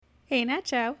Hey,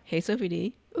 Nacho. Hey, Sophie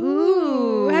D.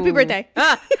 Ooh, happy birthday.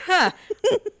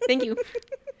 Thank you.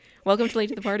 Welcome to Late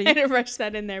to the I Party. had to rush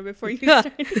that in there before you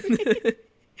started.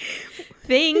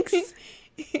 Thanks.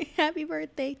 Happy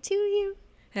birthday to you.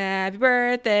 Happy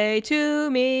birthday to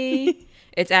me.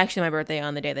 It's actually my birthday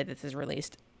on the day that this is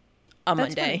released, a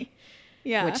That's Monday, funny.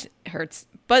 Yeah. which hurts,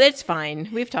 but it's fine.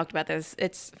 We've talked about this.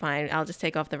 It's fine. I'll just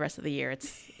take off the rest of the year.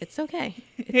 It's okay.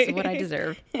 It's what I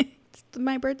deserve. It's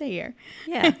my birthday year.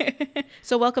 Yeah.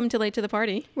 So welcome to Late to the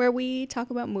Party. Where we talk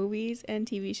about movies and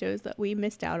TV shows that we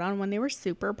missed out on when they were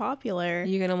super popular.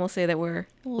 You can almost say that we're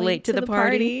late to the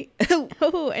party.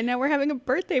 Oh, and now we're having a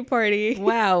birthday party.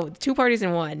 Wow. 2 parties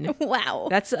in one. Wow.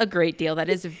 That's a great deal. That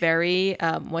is very,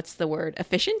 what's the word?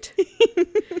 Efficient.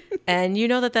 And you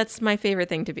know that that's my favorite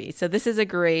thing to be. So this is a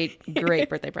great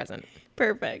birthday present.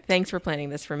 Perfect. Thanks for planning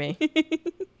this for me.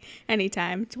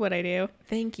 Anytime. It's what I do.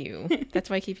 Thank you.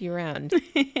 That's why I keep you around.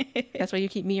 That's why you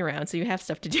keep me around. So you have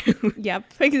stuff to do.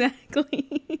 Yep,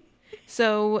 exactly.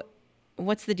 So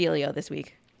what's the dealio this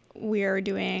week? We're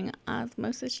doing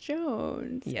Osmosis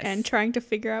Jones. Yes. And trying to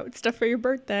figure out stuff for your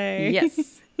birthday.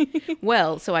 Yes.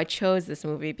 Well, so I chose this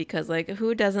movie because, like,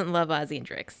 who doesn't love Ozzy and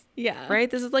Drix? Yeah. Right?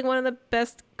 This is like one of the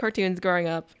best cartoons growing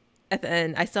up.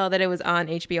 And I saw that it was on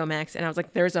HBO Max and I was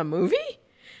like, there's a movie?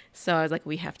 So I was like,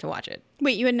 we have to watch it.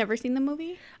 Wait, you had never seen the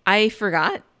movie? I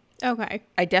forgot. Okay.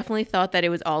 I definitely thought that it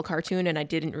was all cartoon and I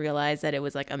didn't realize that it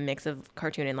was like a mix of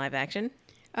cartoon and live action.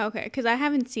 Okay, because I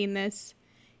haven't seen this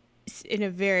in a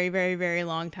very, very, very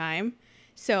long time.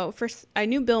 So I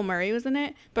knew Bill Murray was in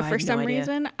it, but I for had no some idea.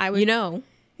 reason I was... You know,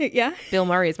 Yeah? Bill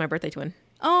Murray is my birthday twin.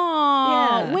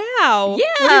 Oh, Yeah. wow.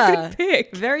 Yeah. What a good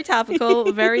pick. Very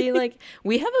topical, very like,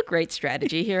 we have a great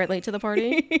strategy here at Late to the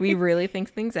Party. We really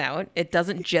think things out. It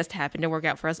doesn't just happen to work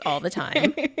out for us all the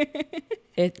time.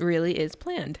 It really is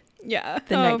planned. Yeah.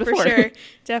 The night for before. sure.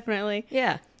 Definitely.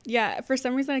 Yeah. Yeah, for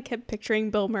some reason I kept picturing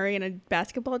Bill Murray in a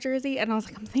basketball jersey, and I was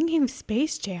like, I'm thinking of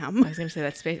Space I Jam. was going to say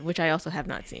that Space, which I also have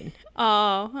not seen.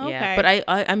 Oh, okay. Yeah, but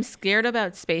I'm scared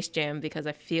about Space Jam because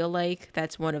I feel like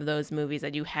that's one of those movies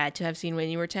that you had to have seen when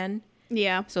you were 10.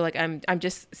 Yeah. So like I'm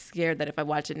just scared that if I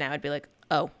watch it now, I'd be like,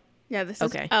 oh, Yeah, this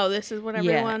Okay. This is what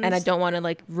yeah, everyone's... and I don't want to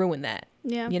like ruin that.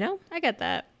 Yeah. You know? I get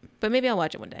that. But maybe I'll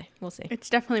watch it one day. We'll see. It's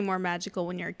definitely more magical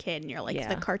when you're a kid and you're like,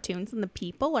 Yeah. the cartoons and the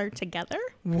people are together.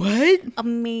 What?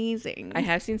 Amazing. I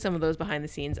have seen some of those behind the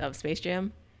scenes of Space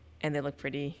Jam, and they look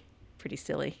pretty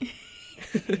silly.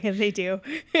 Yeah, they do.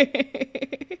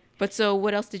 But so,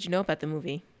 what else did you know about the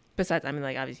movie? Besides, I mean,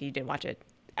 like obviously you didn't watch it.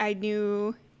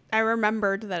 I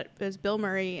remembered that it was Bill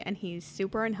Murray and he's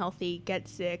super unhealthy,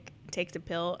 gets sick, takes a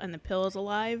pill, and the pill is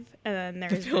alive. And then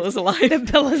there's The pill is alive. The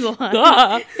pill is alive.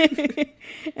 Ah!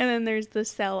 And then there's the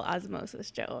cell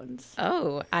Osmosis Jones.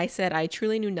 Oh, I said I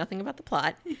truly knew nothing about the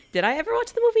plot. Did I ever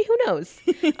watch the movie? Who knows?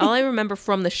 All I remember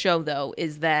from the show, though,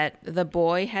 is that the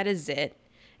boy had a zit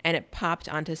and it popped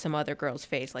onto some other girl's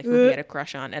face, like who he had a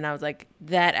crush on. And I was like,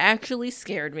 that actually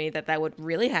scared me that would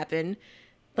really happen,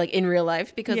 like in real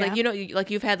life. Because, Yeah. like, you know,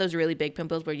 you've had those really big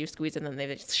pimples where you squeeze and then they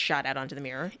just shot out onto the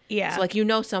mirror. Yeah. So, like, you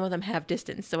know, some of them have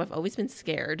distance. So I've always been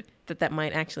scared that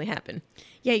might actually happen.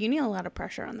 Yeah, you need a lot of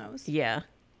pressure on those. Yeah.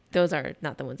 Those are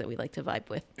not the ones that we like to vibe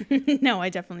with. No, I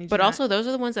definitely do But not. also, those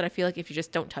are the ones that I feel like if you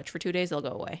just don't touch for 2 days, they'll go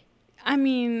away. I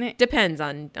mean, Depends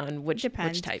on which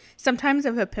depends. type. Sometimes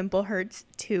if a pimple hurts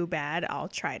too bad, I'll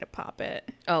try to pop it.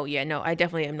 Oh, yeah, no, I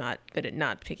definitely am not good at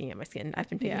not picking at my skin. I've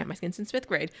been picking Yeah. at my skin since 5th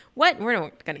grade. What? We're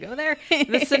not going to go there.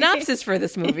 The synopsis for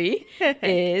this movie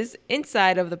is,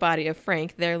 inside of the body of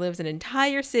Frank, there lives an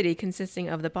entire city consisting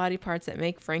of the body parts that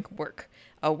make Frank work.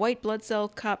 A white blood cell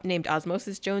cop named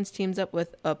Osmosis Jones teams up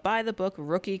with a by-the-book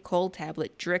rookie cold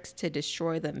tablet Drix to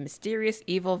destroy the mysterious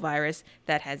evil virus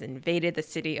that has invaded the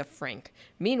city of Frank.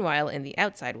 Meanwhile, in the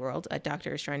outside world, a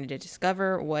doctor is trying to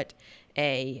discover what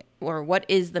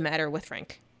is the matter with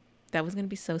Frank. That was going to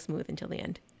be so smooth until the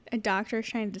end. A doctor is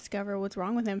trying to discover what's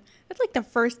wrong with him. That's like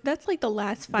the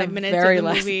last 5 The minutes very of the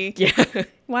last- movie. Yeah.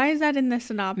 Why is that in the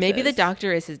synopsis? Maybe the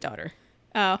doctor is his daughter.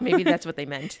 Oh. Maybe that's what they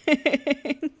meant.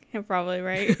 You're probably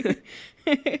right.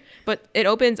 But it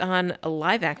opens on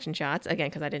live action shots, again,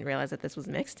 because I didn't realize that this was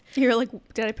mixed. You're like,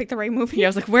 did I pick the right movie? Yeah, I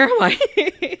was like, where am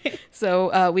I?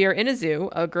 So we are in a zoo.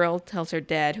 A girl tells her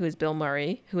dad, who is Bill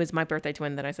Murray, who is my birthday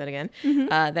twin that I said again,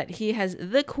 that he has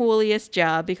the coolest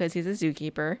job because he's a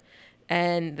zookeeper.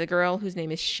 And the girl, whose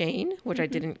name is Shane, which I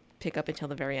didn't pick up until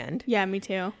the very end. Yeah, me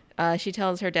too. She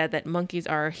tells her dad that monkeys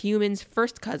are humans'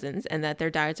 first cousins and that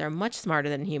their diets are much smarter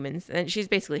than humans. And she's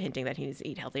basically hinting that he needs to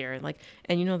eat healthier.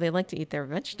 And you know, they like to eat their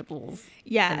vegetables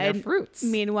Yeah, and their fruits.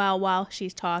 Meanwhile, while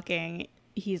she's talking,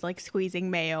 he's like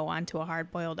squeezing mayo onto a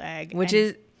hard-boiled egg. Which and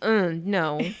is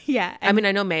No. Yeah. I mean,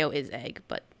 I know mayo is egg,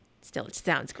 but still, it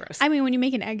sounds gross. I mean, when you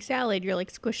make an egg salad, you're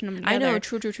like squishing them together. I know,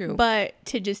 true. But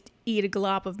to just eat a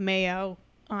glop of mayo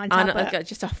on top of Like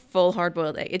just a full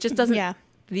hard-boiled egg. It just doesn't, Yeah.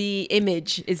 the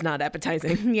image is not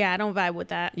appetizing. Yeah, I don't vibe with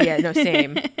that. Yeah, no,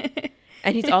 same.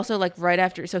 And he's also like right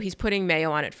after, so he's putting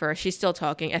mayo on it first. She's still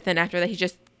talking. And then after that, he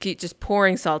just keeps just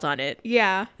pouring salt on it.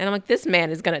 Yeah. And I'm like, this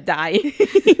man is going to die.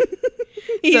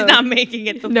 He's So- not making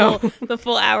it No. the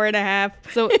full hour and a half.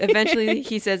 So eventually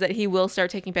he says that he will start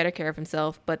taking better care of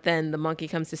himself. But then the monkey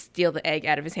comes to steal the egg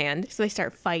out of his hand, So they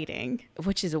start fighting.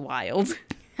 which is wild.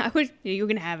 You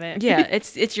can have it. Yeah,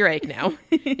 it's your egg now.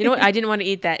 You know what? I didn't want to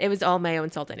eat that. It was all mayo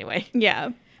and salt anyway. Yeah.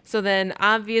 So then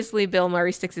obviously Bill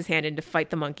Murray sticks his hand in to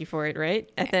fight the monkey for it, right?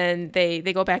 And then they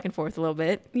go back and forth a little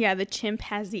bit. Yeah, the chimp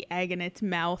has the egg in its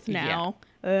mouth now.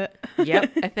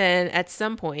 Yep. And then at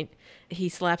some point he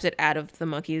slaps it out of the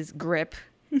monkey's grip,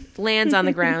 lands on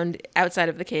the ground outside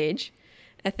of the cage,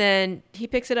 and then he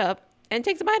picks it up and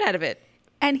takes a bite out of it.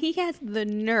 And he has the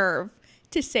nerve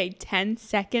to say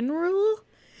 10-second rule.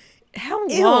 How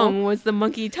Ew. long was the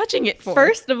monkey touching it for?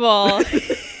 First of all,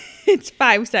 it's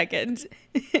 5 seconds.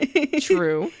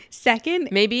 True. Second,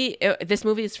 Maybe this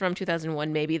movie is from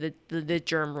 2001. Maybe the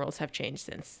germ rules have changed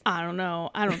since. I don't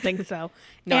know. I don't think so.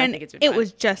 No, I and think it's been it fine.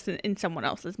 was just in someone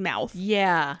else's mouth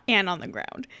Yeah. and on the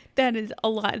ground. That is a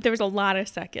lot. There was a lot of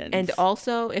seconds. And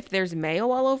also, if there's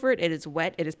mayo all over it, it is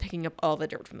wet. It is picking up all the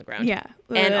dirt from the ground. Yeah.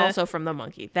 And Ugh. also from the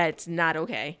monkey. That's not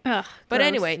okay. Ugh, But gross.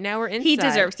 anyway, now we're inside. He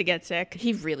deserves to get sick.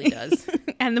 He really does.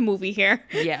 And the movie here.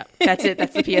 Yeah, that's it.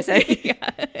 That's the PSA.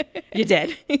 You're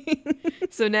dead.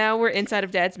 So now we're inside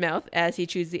of Dad's mouth as he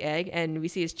chews the egg, and we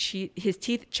see his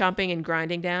teeth chomping and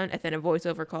grinding down. And then a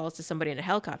voiceover calls to somebody in a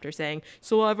helicopter saying,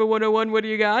 "Saliva 101, what do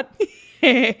you got?"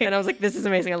 And I was like, "This is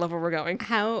amazing. I love where we're going."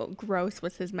 How gross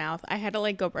was his mouth? I had to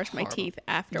like go brush my teeth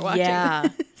after watching Yeah.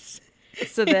 this.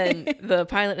 So then the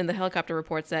pilot in the helicopter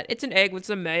reports that it's an egg with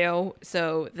some mayo.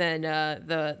 So then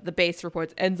the base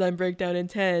reports enzyme breakdown in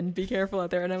 10. Be careful out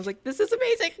there. And I was like, this is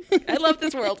amazing. I love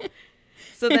this world.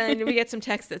 So then we get some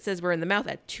text that says we're in the mouth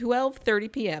at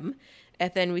 12:30 p.m.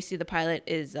 And then we see the pilot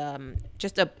is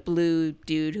just a blue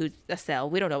dude who's a cell.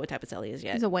 We don't know what type of cell he is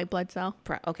yet. He's a white blood cell.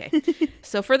 Okay.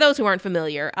 So for those who aren't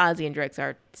familiar, Ozzy and Drix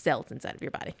are cells inside of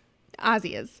your body.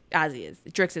 Ozzy is. Ozzy is.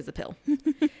 Drix is a pill.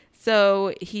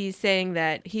 So he's saying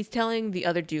that he's telling the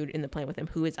other dude in the plane with him,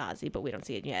 who is Ozzy, but we don't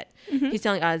see it yet. He's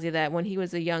telling Ozzy that when he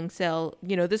was a young cell,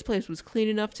 this place was clean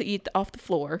enough to eat off the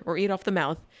floor or eat off the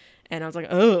mouth. And I was like,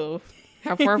 oh,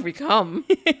 how far have we come?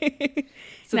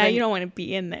 So Now then- you don't want to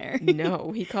be in there.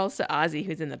 No, he calls to Ozzy,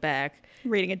 who's in the back.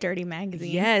 Reading a dirty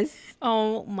magazine. Yes.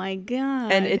 Oh my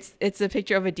god. And it's a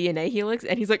picture of a DNA helix,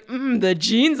 and he's like, the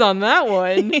genes on that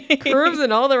one. Curves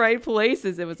in all the right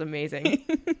places. It was amazing.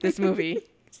 This movie.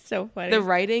 so funny. The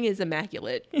writing is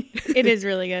immaculate. It is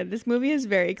really good. This movie is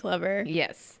very clever.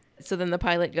 Yes. So then the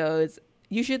pilot goes,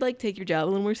 you should take your job a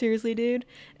little more seriously, dude.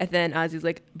 And then Ozzy's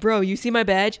like, bro, you see my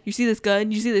badge? You see this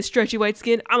gun? You see this stretchy white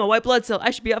skin? I'm a white blood cell.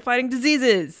 I should be out fighting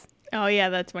diseases. Oh yeah,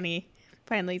 that's when he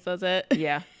finally says it.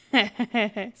 Yeah.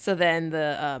 So then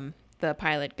the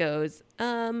pilot goes,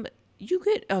 you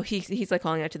could, he's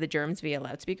calling out to the germs via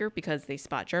loudspeaker because they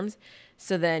spot germs.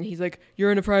 So then he's like,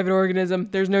 you're in a private organism.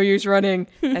 There's no use running.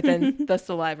 And then the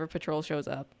Saliva Patrol shows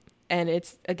up. And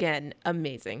it's, again,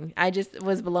 amazing. I just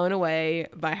was blown away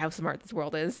by how smart this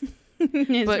world is.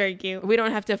 It's But very cute. We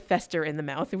don't have to fester in the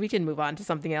mouth. We can move on to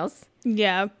something else.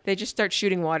 Yeah. They just start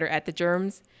shooting water at the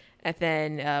germs. And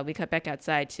then we cut back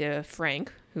outside to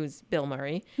Frank, who's Bill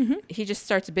Murray. He just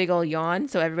starts a big old yawn.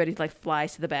 So everybody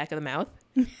flies to the back of the mouth,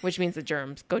 which means the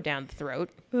germs go down the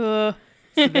throat. Ugh.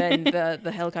 So then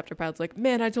the helicopter pilot's like,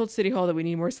 man, I told City Hall that we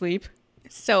need more sleep.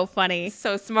 So funny.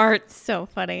 So smart. So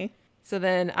funny. So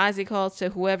then Ozzy calls to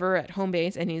whoever at home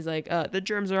base, and he's like, the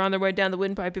germs are on their way down the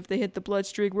windpipe. If they hit the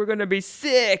bloodstream, we're going to be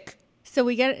sick. So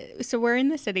we're in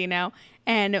the city now,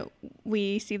 and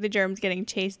we see the germs getting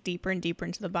chased deeper and deeper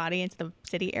into the body, into the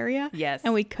city area. Yes.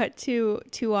 And we cut to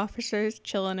 2 officers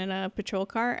chilling in a patrol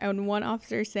car, and one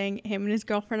officer is saying him and his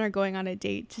girlfriend are going on a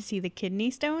date to see the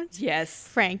kidney stones. Yes.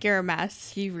 Frank, you're a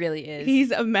mess. He really is.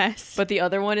 He's a mess. But the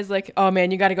other one is like, oh,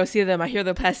 man, you got to go see them. I hear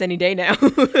they'll pass any day now.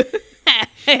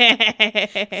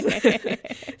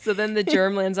 So then the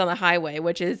germ lands on the highway,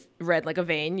 which is red like a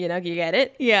vein. You get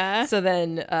it? Yeah. So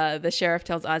then the sheriff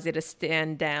tells Ozzy to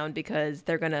stand down because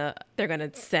they're gonna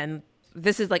send.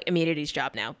 This is Immunity's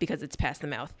job now because it's past the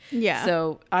mouth. Yeah.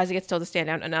 So Ozzy gets told to stand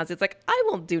down, and Ozzy's like, I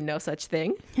won't do no such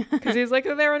thing, because he's like,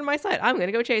 they're on my side. I'm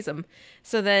gonna go chase them.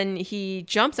 So then he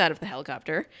jumps out of the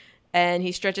helicopter, And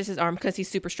he stretches his arm because he's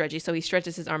super stretchy. So he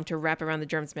stretches his arm to wrap around the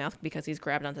germ's mouth because he's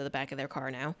grabbed onto the back of their car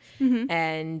now.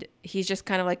 And he's just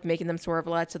kind of like making them swerve a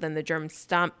lot. So then the germ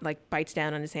bites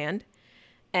down on his hand.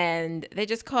 And they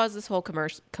just cause this whole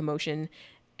commotion.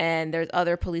 And there's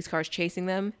other police cars chasing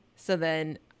them. So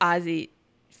then Ozzy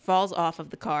falls off of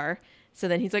the car. So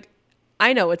then he's like,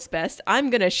 I know what's best. I'm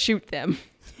going to shoot them.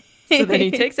 So then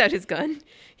he takes out his gun.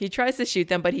 He tries to shoot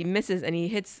them, but he misses and he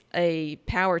hits a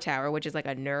power tower, which is like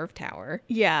a nerve tower.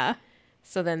 Yeah.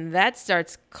 So then that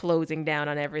starts closing down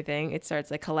on everything. It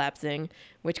starts like collapsing,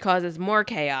 which causes more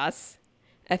chaos.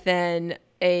 And then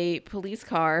a police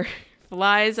car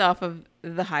flies off of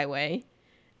the highway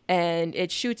and it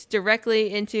shoots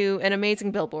directly into an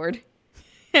amazing billboard.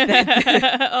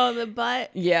 Oh, the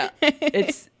butt. Yeah.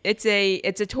 It's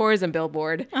a tourism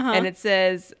billboard, and it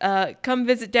says, come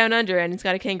visit Down Under, and it's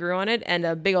got a kangaroo on it and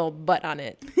a big old butt on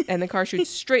it. And the car shoots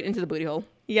straight into the booty hole.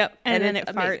 Yep. And then it's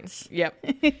it amazing. farts. Yep.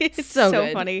 It's So so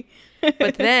good. funny.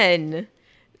 But then,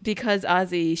 because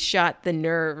Ozzy shot the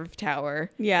nerve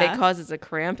tower, Yeah. it causes a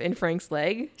cramp in Frank's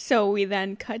leg. So we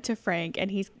then cut to Frank,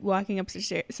 and he's walking up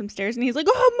some stairs, and he's like,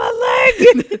 "Oh,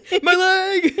 my leg, My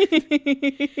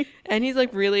leg! And he's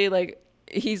like really like,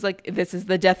 he's like, this is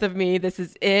the death of me. This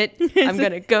is it. I'm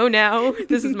going to go now.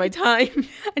 This is my time.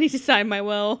 I need to sign my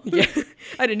will." Yeah.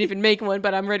 I didn't even make one,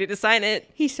 but I'm ready to sign it.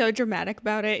 He's so dramatic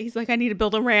about it. He's like, "I need to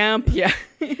build a ramp." Yeah.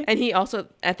 And he also,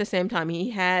 at the same time,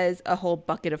 he has a whole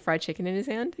bucket of fried chicken in his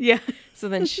hand. Yeah. So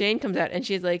then Shane comes out and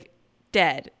she's like,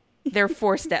 Dad, there are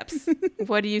 4 steps.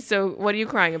 What are you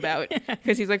crying about?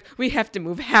 Because he's like, we have to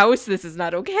move house. This is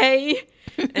not okay.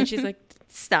 And she's like,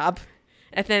 stop.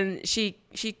 And then she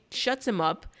shuts him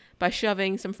up by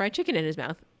shoving some fried chicken in his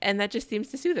mouth. And that just seems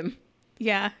to soothe him.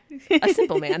 Yeah. A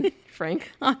simple man,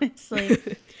 Frank. Honestly.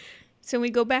 So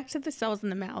we go back to the cells in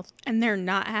the mouth, and they're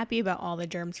not happy about all the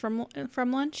germs from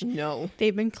lunch. No.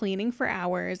 They've been cleaning for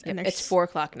hours, and It's 4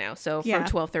 o'clock now. So Yeah. from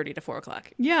 12:30 to 4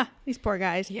 o'clock. Yeah, these poor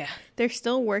guys. Yeah. They're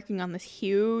still working on this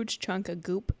huge chunk of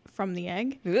goop from the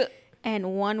egg, Ugh.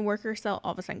 and one worker cell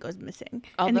all of a sudden goes missing.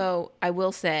 Although I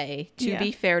will say, to Yeah.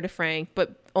 be fair to Frank,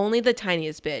 but only the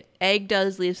tiniest bit, egg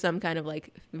does leave some kind of like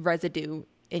residue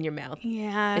in your mouth.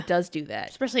 Yeah. It does do that.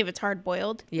 Especially if it's hard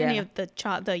boiled. Yeah. And you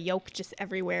have the yolk just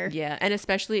everywhere. Yeah, and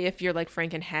especially if you're like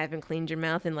Frank and haven't cleaned your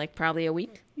mouth in like probably a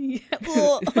week. Yeah.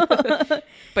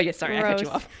 But yeah, sorry, I cut you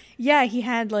Gross. off. Yeah, he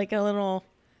had like a little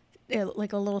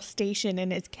station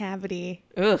in his cavity.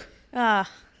 Ugh.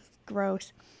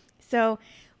 Gross. So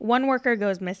one worker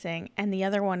goes missing, and the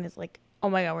other one is like, "Oh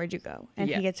my god, where'd you go?" And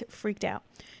Yeah. he gets freaked out.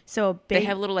 So a They big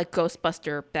have little like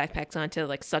Ghostbuster backpacks on to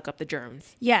like suck up the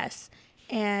germs. yes,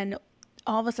 and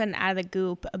all of a sudden, out of the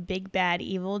goop, a big bad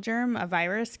evil germ, a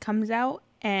virus, comes out.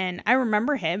 And I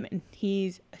remember him, and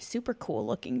he's a super cool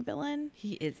looking villain.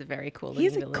 He is a very cool.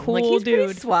 He's a villain. cool like, he's pretty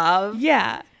dude. Suave.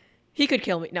 Yeah. He could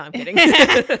kill me. No, I'm kidding.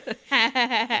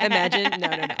 Imagine.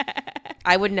 No.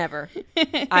 I would never.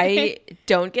 I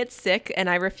don't get sick, and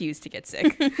I refuse to get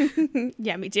sick.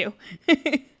 Yeah, me too.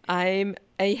 I'm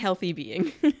a healthy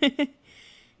being.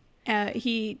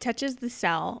 He touches the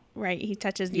cell, right? He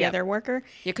touches the Yep. other worker.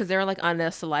 Yeah, because they're like on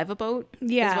a saliva boat.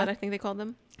 Yeah. Is what I think they called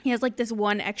them. He has like this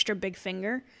one extra big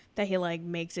finger that he like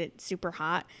makes it super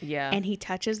hot. Yeah. And he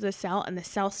touches the cell, and the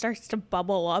cell starts to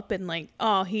bubble up, and like,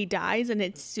 oh, he dies, and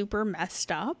it's super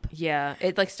messed up Yeah,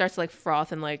 it like starts to like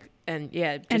froth and like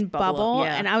just and bubble. bubble. Up.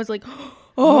 Yeah. And I was like,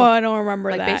 oh, I don't remember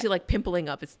like that. basically like pimpling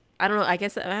up. It's I don't know. I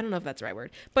guess I don't know if that's the right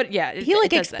word, but yeah, He like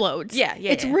it does that. explodes. Yeah,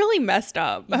 It's yeah. really messed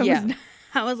up. Yeah.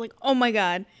 I was like, oh my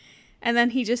god. And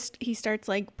then he starts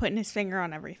like putting his finger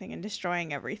on everything and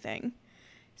destroying everything.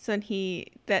 So then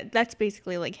that's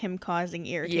basically like him causing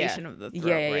irritation of the throat,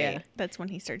 Yeah, right? yeah. That's when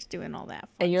he starts doing all that fun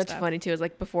And you know what's stuff. funny too is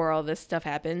like before all this stuff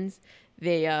happens,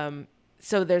 they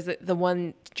so there's the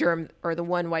one germ or the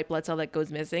one white blood cell that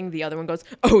goes missing. The other one goes,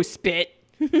 oh spit.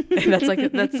 And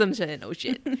that's some shit. Oh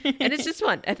shit. And it's just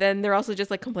fun. And then they're also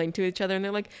just like complaining to each other, and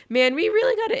they're like, man, we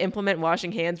really got to implement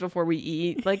washing hands before we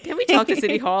eat. Like, can we talk to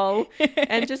City Hall?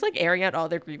 And just like airing out all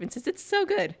their grievances. It's so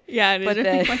good. Yeah, it is But really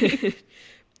then funny.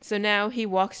 so now he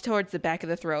walks towards the back of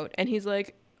the throat, and he's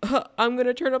like, I'm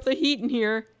gonna turn up the heat in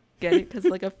here. Get it? Because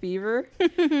like a fever.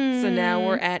 So now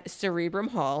we're at Cerebrum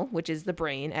Hall, which is the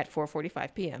brain, at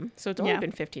 4:45 p.m. So it's only Yeah.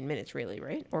 been 15 minutes, really,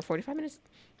 right? Or 45 minutes?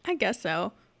 I guess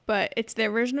so. But it's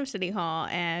their version of City Hall,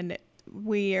 and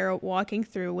we are walking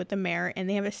through with the mayor, and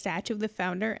they have a statue of the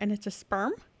founder, and it's a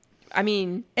sperm. I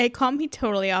mean, It caught me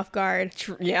totally off guard.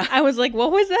 yeah. I was like,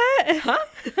 what was that?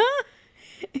 Huh?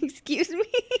 Excuse me?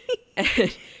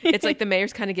 It's like the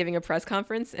mayor's kind of giving a press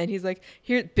conference, and he's like,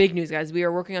 "Here, big news, guys! We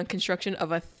are working on construction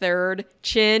of a third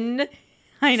chin."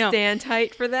 I know. Stand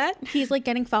tight for that. He's like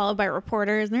getting followed by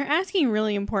reporters and they're asking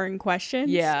really important questions.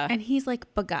 Yeah. And he's like,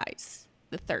 but guys,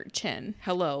 the third chin.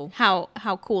 Hello. How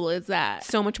cool is that?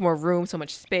 So much more room, so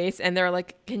much space. And they're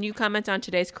like, can you comment on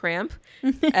today's cramp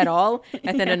at all?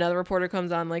 And then another reporter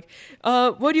comes on like,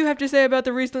 what do you have to say about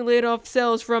the recently laid off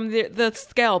cells from the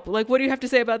scalp? Like, what do you have to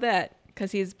say about that?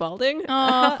 Because he's balding.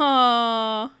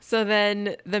 Oh. So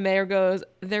then the mayor goes,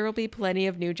 there will be plenty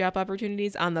of new job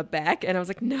opportunities on the back. And I was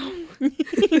like, no.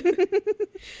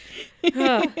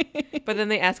 But then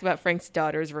they ask about Frank's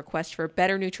daughter's request for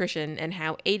better nutrition and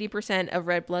how 80% of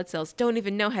red blood cells don't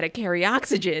even know how to carry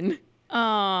oxygen.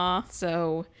 Aw.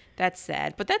 So that's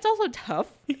sad. But that's also tough.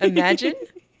 Imagine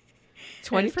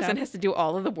 20% has to do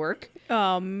all of the work.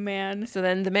 Oh, man. So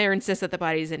then the mayor insists that the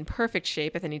body is in perfect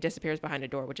shape, and then he disappears behind a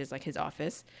door, which is like his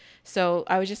office. So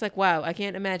I was just like, wow, I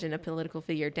can't imagine a political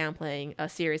figure downplaying a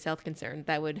serious health concern.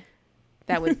 That would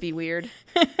be weird.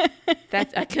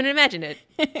 I couldn't imagine it.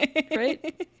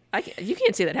 Right? You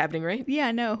can't see that happening, right?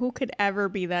 Yeah, no. Who could ever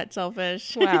be that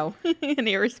selfish? Wow. And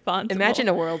irresponsible. Imagine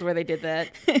a world where they did that.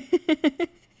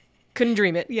 Couldn't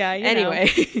dream it. Yeah, anyway.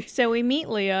 So we meet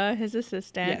Leah, his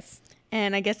assistant. Yes.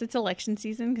 And I guess it's election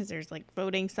season because there's like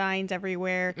voting signs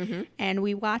everywhere. Mm-hmm. And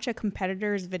we watch a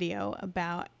competitor's video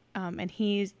about, and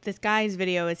this guy's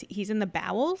video is he's in the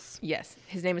bowels. Yes.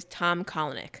 His name is Tom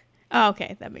Kalanick. Oh,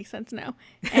 okay. That makes sense now.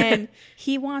 And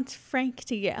he wants Frank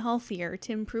to get healthier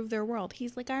to improve their world.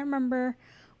 He's like, I remember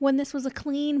when this was a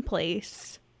clean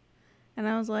place. And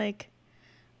I was like,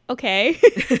 okay.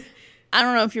 I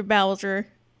don't know if your bowels are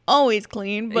always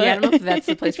clean, but yeah, I don't know if that's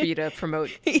the place for you to promote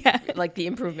like the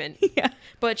improvement. Yeah.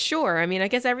 But sure, I mean, I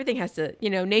guess everything has to,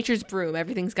 nature's broom.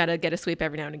 Everything's got to get a sweep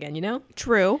every now and again,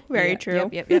 True. Very true.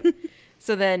 Yep.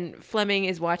 So then Fleming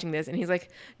is watching this and he's like,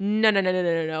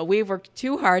 no. We've worked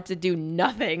too hard to do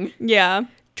nothing. Yeah.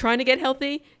 Trying to get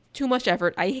healthy, too much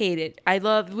effort. I hate it.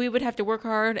 We would have to work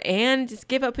hard and just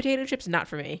give up potato chips. Not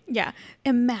for me. Yeah.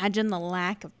 Imagine the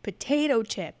lack of potato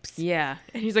chips. Yeah.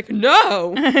 And he's like,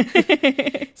 no.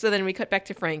 So then we cut back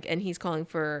to Frank and he's calling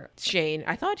for Shane.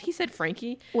 I thought he said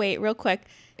Frankie. Wait, real quick.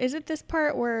 Is it this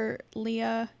part where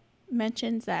Leah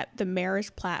mentions that the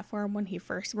mayor's platform when he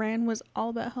first ran was all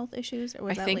about health issues, or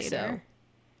was that later?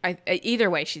 So. Either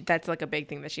way, that's like a big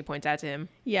thing that she points out to him.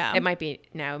 Yeah. It might be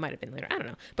now. It might have been later. I don't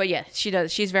know. But yeah, she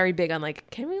does. She's very big on like,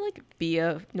 can we like be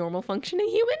a normal functioning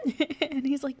human? And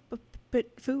he's like,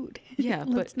 but food. Yeah.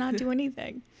 Let's not do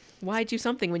anything. Why do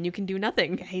something when you can do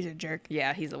nothing? Yeah, he's a jerk.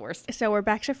 Yeah, he's the worst. So we're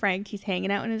back to Frank. He's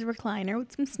hanging out in his recliner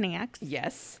with some snacks.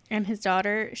 Yes. And his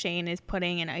daughter, Shane, is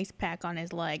putting an ice pack on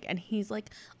his leg. And he's like,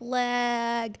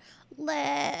 leg,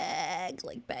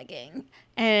 like begging.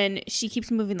 And she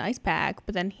keeps moving the ice pack,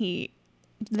 but then he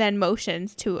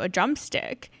motions to a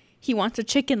drumstick. He wants a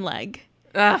chicken leg.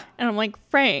 Ugh. And I'm like,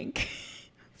 Frank,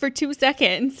 for 2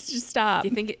 seconds, just stop. Do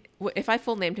you think if I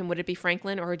full named him, would it be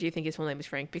Franklin, or do you think his full name is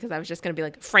Frank? Because I was just going to be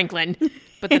like Franklin,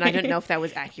 but then I didn't know if that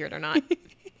was accurate or not.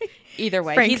 Either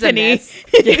way, he's a mess.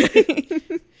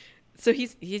 So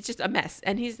he's just a mess,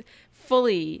 and he's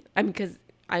fully. Because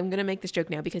I'm going to make this joke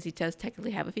now because he does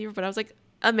technically have a fever, but I was like,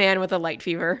 a man with a light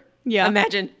fever. Yeah,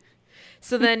 imagine.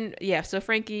 So then, so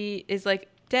Frankie is like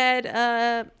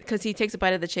dead, because he takes a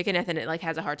bite of the chicken and then it like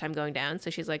has a hard time going down.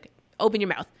 So she's like, open your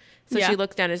mouth. So she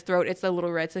looks down his throat. It's a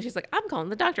little red. So she's like, I'm calling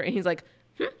the doctor. And he's like,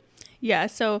 Yeah.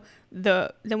 So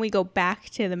then we go back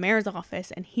to the mayor's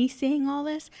office and he's seeing all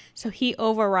this. So he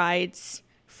overrides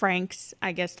Frank's,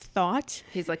 I guess, thought.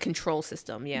 His like control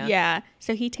system. Yeah. Yeah.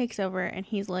 So he takes over and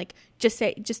he's like, just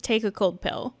take a cold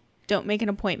pill. Don't make an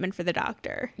appointment for the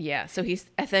doctor. Yeah. So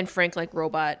and then Frank like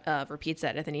robot repeats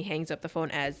that, and then he hangs up the phone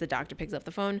as the doctor picks up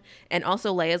the phone. And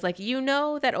also Leia's like,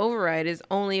 that override is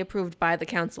only approved by the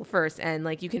council first, and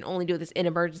like you can only do this in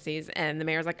emergencies. And the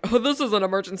mayor's like, oh, this is an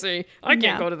emergency. I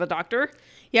can't go to the doctor.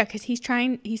 Yeah, because he's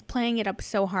playing it up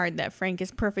so hard that Frank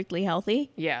is perfectly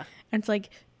healthy. Yeah. And it's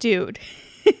like, dude.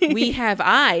 We have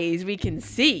eyes. We can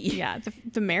see. Yeah.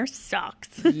 The mayor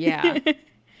sucks. Yeah.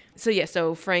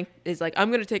 So Frank is like, I'm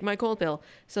going to take my cold pill.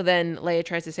 So then Leia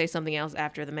tries to say something else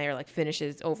after the mayor like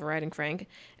finishes overriding Frank.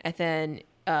 And then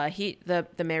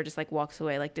the mayor just like walks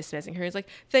away, like dismissing her. He's like,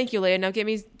 thank you, Leia. Now give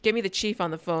me the chief on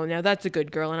the phone. Now that's a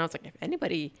good girl. And I was like, if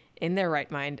anybody in their right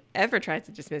mind ever tries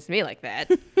to dismiss me like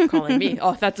that, calling me,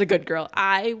 oh, that's a good girl,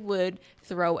 I would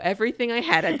throw everything I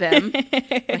had at them.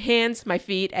 My hands, my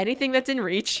feet, anything that's in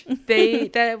reach.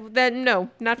 No,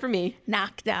 not for me.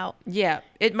 Knocked out. Yeah.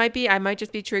 I might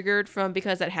just be triggered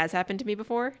because that has happened to me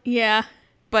before. Yeah.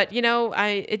 But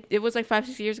it was like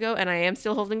 5-6 years ago and I am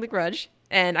still holding the grudge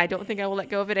and I don't think I will let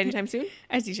go of it anytime soon.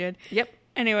 As you should. Yep.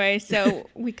 Anyway, so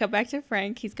we cut back to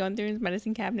Frank. He's going through his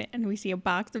medicine cabinet, and we see a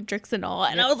box of Drixenol.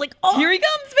 And I was like, oh, here he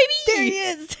comes, baby! there he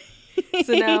is.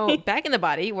 So now, back in the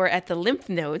body, we're at the lymph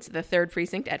nodes, the 3rd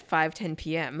precinct at 5:10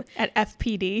 p.m. At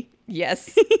FPD.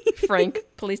 Yes, Frank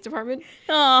Police Department.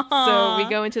 Aww. So we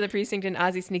go into the precinct, and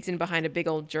Ozzy sneaks in behind a big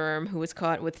old germ who was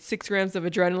caught with 6 grams of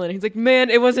adrenaline. He's like, "Man,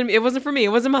 it wasn't for me. It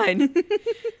wasn't mine."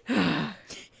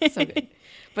 So good.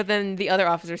 But then the other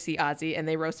officers see Ozzy, and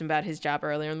they roast him about his job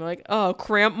earlier, and they're like, "Oh,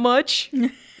 cramp much?"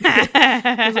 Like,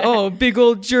 "Oh, big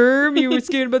old germ. You were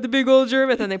scared about the big old germ."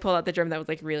 And then they pull out the germ that was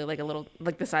like really like a little,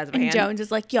 like the size of a And hand. Jones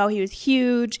is like, yo, he was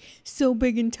huge, so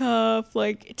big and tough,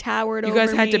 like towered over You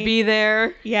guys had me. to be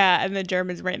there. Yeah, and the germ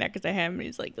is right next to him, and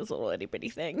he's like this little itty bitty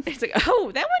thing. It's like,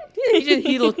 oh, that one? Yeah,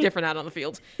 he looked different out on the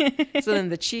field. So then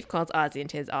the chief calls Ozzy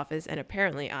into his office, and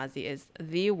apparently Ozzy is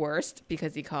the worst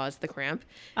because he caused the cramp.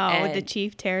 Oh, And the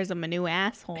chief tears him a new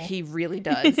asshole. he really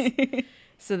does.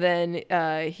 So then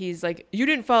he's like, you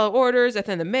didn't follow orders. And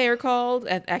then the mayor called.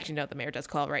 Actually, no, the mayor does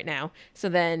call right now. So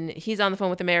then he's on the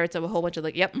phone with the mayor. It's a whole bunch of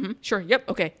like, yep, sure, yep,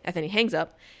 okay. And then he hangs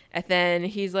up. And then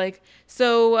he's like,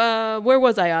 so where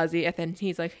was I, Ozzy? And then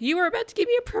he's like, you were about to give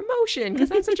me a promotion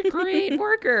because I'm such a great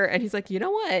worker. And he's like, you know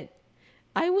what?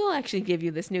 I will actually give you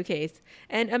this new case.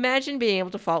 And imagine being able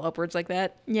to fall upwards like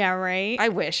that. Yeah, right? I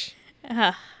wish.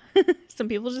 Some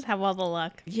people just have all the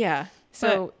luck. Yeah.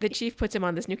 So the chief puts him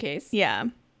on this new case. Yeah.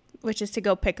 Which is to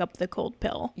go pick up the cold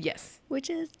pill. Yes. Which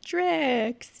is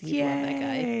Drix. You love that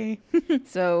Yay.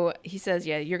 So he says,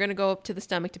 yeah, you're going to go up to the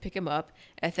stomach to pick him up.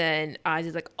 And then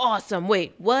Ozzy's like, awesome.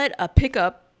 Wait, what? A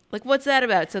pickup? Like, what's that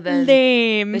about? So then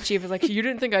Lame. the chief was like, you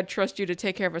didn't think I'd trust you to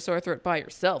take care of a sore throat by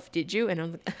yourself, did you? And I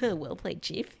was like, well played,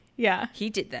 chief. Yeah. He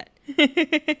did that.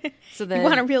 So then, You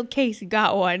want a real case, you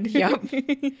got one. Yep.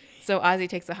 So Ozzy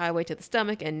takes the highway to the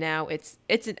stomach, and now it's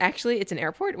an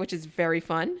airport, which is very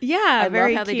fun. Yeah, I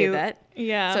very love how they cute. did that.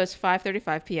 Yeah. So it's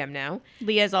 5:35 p.m. now.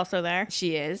 Leah's also there.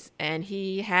 She is, and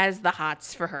he has the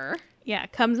hots for her. Yeah,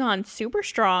 comes on super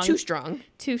strong. Too strong.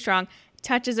 Too strong.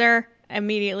 Touches her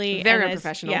immediately. Very and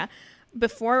unprofessional. Yeah.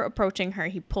 Before approaching her,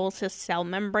 he pulls his cell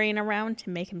membrane around to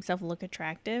make himself look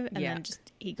attractive. And Yeah. then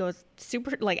he goes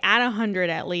super, like, at 100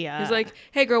 at Leah. He's like,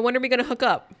 hey, girl, when are we going to hook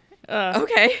up? Ugh.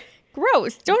 Okay.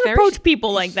 Gross. Don't Very approach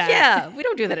people like that. Yeah, we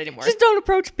don't do that anymore. Just don't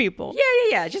approach people.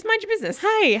 Yeah. Just mind your business.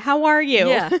 Hi, how are you?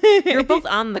 Yeah. You're both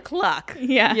on the clock.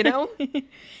 Yeah. You know?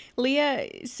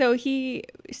 Leah, so he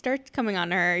starts coming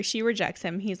on her. She rejects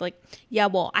him. He's like, yeah,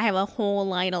 well, I have a whole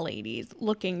line of ladies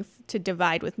looking to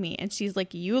divide with me. And she's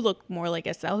like, you look more like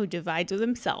a cell who divides with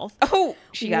himself. Oh,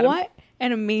 she got him. What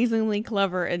an amazingly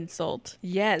clever insult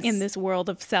Yes. in this world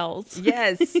of cells.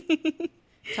 Yes.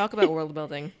 Talk about world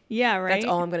building. Yeah, right? That's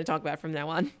all I'm going to talk about from now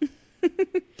on.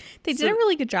 They did a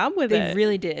really good job with They it.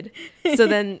 really did. So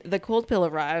then the cold pill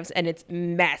arrives, and it's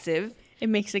massive. It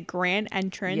makes a grand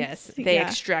entrance. Yes. They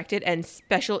extract it, and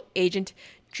Special Agent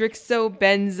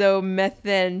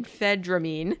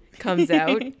Drixobenzomethamphetamine comes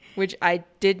out, which I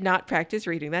did not practice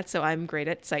reading that, so I'm great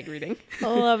at sight reading.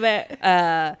 Love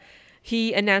it.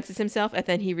 He announces himself, and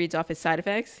then he reads off his side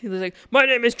effects. He was like, my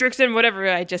name is Drixon, whatever.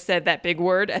 I just said that big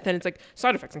word. And then it's like,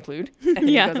 side effects include. And then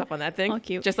Yeah. he goes up on that thing. All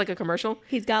cute. Just like a commercial.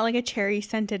 He's got like a cherry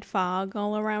scented fog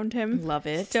all around him. Love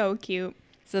it. So cute.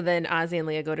 So then Ozzy and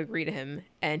Leah go to greet him,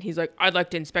 and he's like, I'd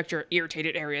like to inspect your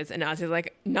irritated areas. And Ozzy's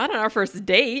like, not on our first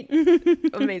date.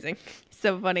 Amazing.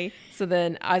 So funny. So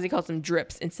then Ozzy calls him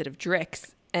Drips instead of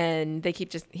Drix. And he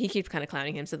keeps kind of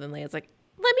clowning him. So then Leah's like,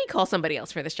 let me call somebody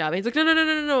else for this job. And he's like,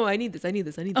 no, I need this.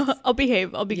 I'll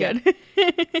behave. I'll be Yeah. good.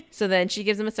 So then she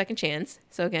gives him a second chance.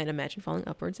 So again, imagine falling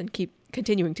upwards and keep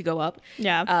continuing to go up.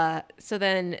 Yeah. So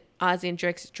then Ozzy and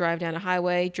Drix drive down a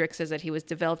highway. Drix says that he was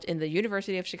developed in the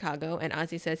University of Chicago, and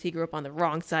Ozzy says he grew up on the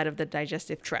wrong side of the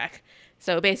digestive tract.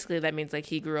 So basically that means like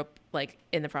he grew up like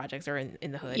in the projects or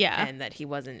in the hood. Yeah. And that he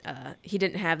wasn't, he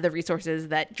didn't have the resources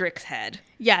that Drix had.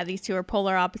 Yeah, these two are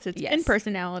polar opposites Yes. in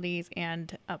personalities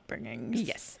and upbringings.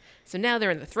 Yes. So now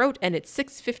they're in the throat, and it's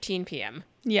 6:15 p.m.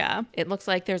 Yeah. It looks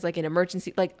like there's like an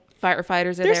emergency, like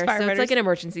firefighters are There's there. So it's firefighters. like an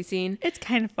emergency scene. It's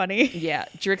kind of funny. Yeah,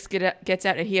 Drix gets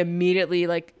out, and he immediately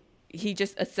like he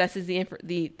just assesses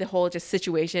the whole just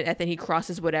situation, and then he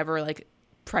crosses whatever like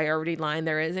priority line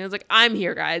there is, and he's like, "I'm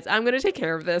here, guys. I'm gonna take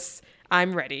care of this.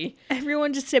 I'm ready."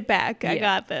 Everyone just sit back. I Yeah.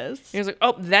 got this. And he's like,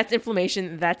 "Oh, that's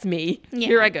inflammation. That's me. Yeah.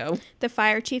 Here I go." The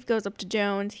fire chief goes up to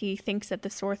Jones. He thinks that the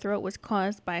sore throat was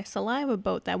caused by a saliva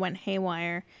boat that went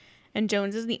haywire. And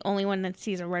Jones is the only one that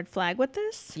sees a red flag with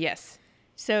this. Yes.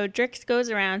 So Drix goes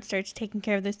around, starts taking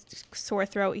care of this sore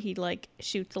throat. He like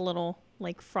shoots a little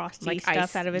like frosty Like stuff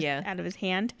ice, out of his yeah.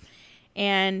 hand.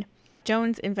 And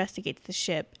Jones investigates the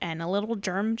ship, and a little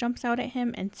germ jumps out at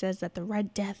him and says that the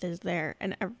Red Death is there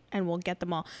and will get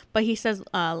them all. But he says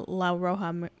La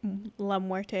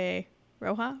Muerte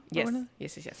Roja? Yes.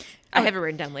 I have it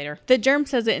written down later. The germ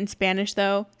says it in Spanish,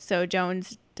 though, so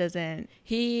Jones doesn't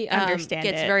understand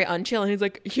gets it. very unchill, and he's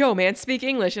like, yo, man, speak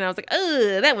English. And I was like,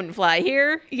 ugh, that wouldn't fly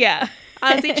here. Yeah.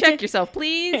 Honestly, check yourself,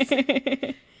 please.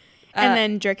 And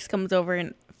then Drix comes over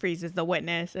and freezes the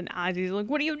witness, and Ozzy's like,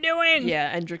 what are you doing?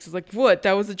 Yeah, and Drix is like, what?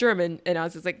 That was a German. And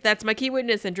Ozzy's like, that's my key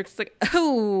witness. And Drix is like,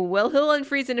 oh, well, he'll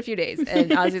unfreeze in a few days.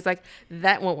 And Ozzy's like,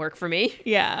 that won't work for me.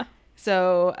 Yeah.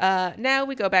 So now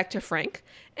we go back to Frank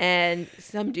and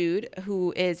some dude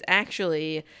who is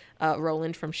actually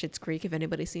Roland from Schitt's Creek, if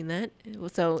anybody's seen that.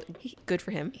 So good for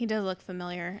him. He does look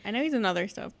familiar. I know he's in other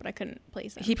stuff, but I couldn't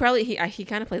place him. He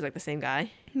kind of plays like the same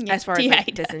guy as far as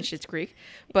he this in Schitt's Creek.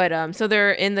 But so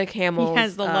they're in the camels. He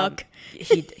has the look.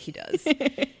 He does.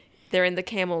 They're in the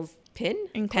camel's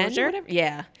enclosure. Whatever.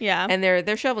 Yeah. And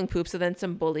they're shoveling poop. So then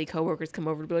some bully coworkers come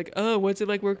over to be like, oh, what's it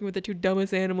like working with the two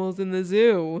dumbest animals in the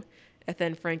zoo? And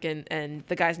then Frank and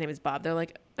the guy's name is Bob. They're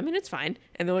like, I mean, it's fine.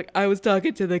 And they're like, I was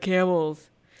talking to the camels.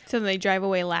 So they drive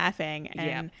away laughing,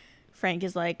 and Frank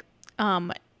is like,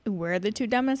 we're the two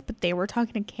dumbest, but they were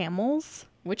talking to camels.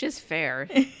 Which is fair.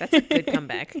 That's a good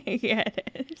comeback. Yeah,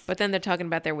 it is. But then they're talking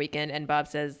about their weekend, and Bob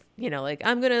says, like,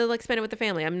 I'm going to, like, spend it with the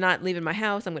family. I'm not leaving my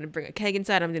house. I'm going to bring a keg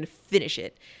inside. I'm going to finish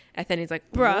it. And then he's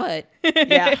like, bruh. What?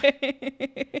 Yeah.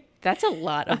 That's a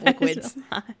lot of liquids. That's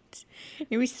a lot.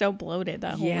 He was so bloated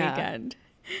that whole weekend.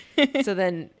 So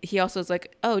then he also is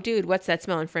like, oh, dude, what's that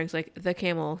smell? And Frank's like, the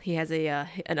camel. He has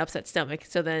an upset stomach.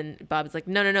 So then Bob's like,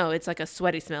 no, it's like a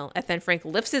sweaty smell. And then Frank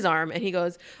lifts his arm and he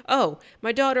goes, oh,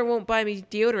 my daughter won't buy me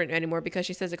deodorant anymore because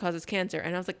she says it causes cancer.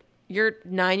 And I was like, your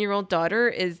 9-year-old daughter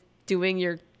is doing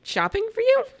your shopping for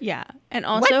you? Yeah. And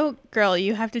also, girl,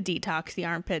 you have to detox the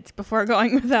armpits before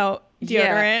going without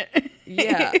deodorant.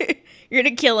 Yeah. You're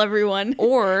going to kill everyone.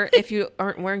 Or if you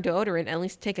aren't wearing deodorant, at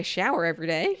least take a shower every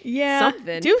day. Yeah.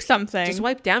 Something. Do something. Just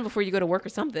wipe down before you go to work or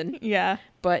something. Yeah.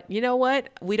 But you know what?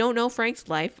 We don't know Frank's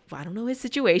life. I don't know his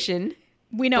situation.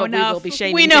 We know enough. We will be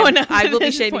shaming we know him. enough. I will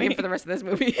be shaming him for the rest of this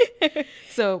movie.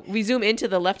 So we zoom into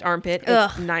the left armpit.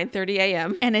 It's 9:30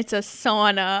 a.m. And it's a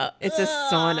sauna. It's a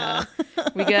sauna.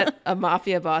 We got a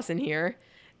mafia boss in here.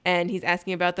 And he's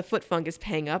asking about the foot fungus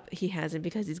paying up. He hasn't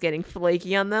because he's getting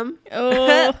flaky on them.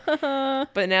 Oh.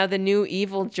 But now the new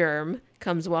evil germ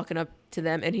comes walking up to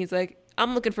them. And he's like,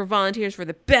 I'm looking for volunteers for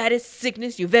the baddest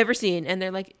sickness you've ever seen. And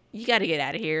they're like, you got to get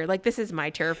out of here. Like, this is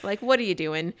my turf. Like, what are you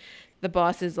doing? The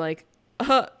boss is like,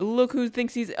 look who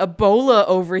thinks he's Ebola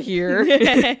over here.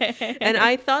 And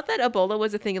I thought that Ebola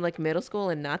was a thing in like middle school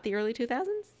and not the early 2000s.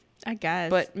 I guess.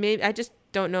 But maybe I just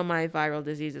don't know my viral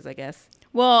diseases, I guess.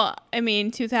 Well, I mean,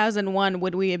 2001,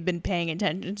 would we have been paying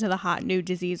attention to the hot new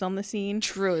disease on the scene?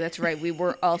 True, that's right. We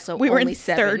were also we were only in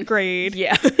 7. third grade.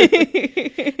 Yeah.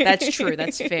 That's true.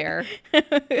 That's fair.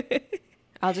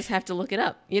 I'll just have to look it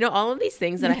up. All of these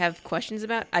things that I have questions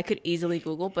about, I could easily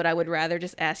Google, but I would rather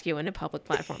just ask you in a public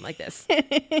platform like this.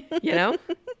 I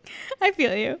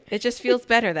feel you. It just feels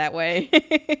better that way.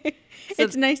 So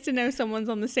it's nice to know someone's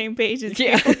on the same page as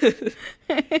you.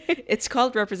 It's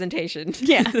called representation.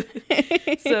 Yeah.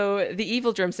 So the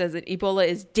evil germ says that Ebola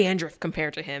is dandruff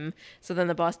compared to him. So then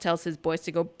the boss tells his boys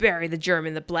to go bury the germ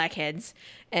in the blackheads.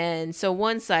 And so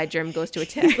one side germ goes to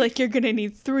attack. Like, you're going to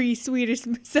need 3 Swedish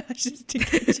massages to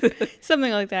get you.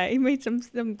 Something like that. He made some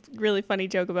really funny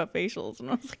joke about facials. And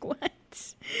I was like, what?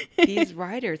 These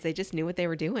writers, they just knew what they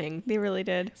were doing. They really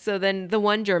did. So then the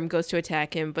one germ goes to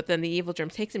attack him, but then the evil germ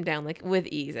takes him down like with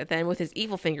ease. And then with his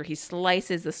evil finger, he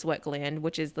slices the sweat gland,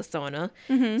 which is the sauna.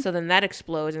 Mm-hmm. So then that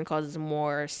explodes and causes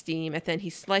more steam. And then he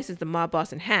slices the mob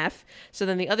boss in half. So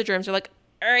then the other germs are like,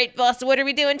 all right, boss, what are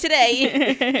we doing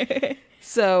today?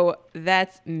 So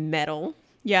that's metal.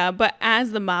 Yeah, but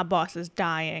as the mob boss is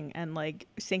dying and like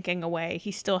sinking away,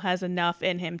 he still has enough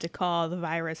in him to call the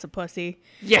virus a pussy.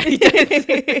 Yeah, he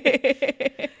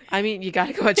does. I mean, you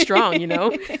gotta go out strong,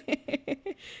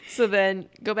 So then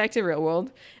go back to real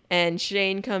world, and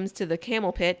Shane comes to the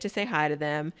camel pit to say hi to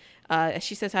them.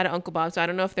 She says hi to Uncle Bob, so I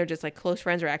don't know if they're just like close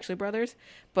friends or actually brothers,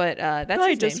 but that's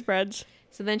probably his just name. friends.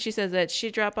 So then she says that she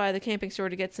dropped by the camping store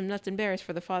to get some nuts and berries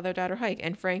for the father-daughter hike.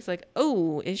 And Frank's like,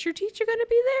 oh, is your teacher going to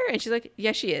be there? And she's like,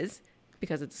 yeah, she is.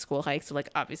 Because it's a school hike. So, like,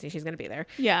 obviously she's going to be there.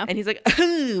 Yeah. And he's like,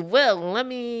 oh, well, let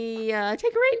me take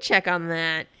a rain check on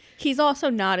that. He's also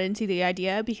not into the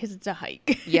idea because it's a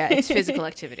hike. Yeah, it's physical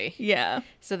activity. Yeah.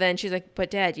 So then she's like,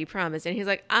 but Dad, you promised. And he's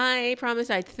like, I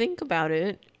promised I'd think about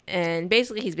it. And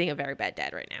basically, he's being a very bad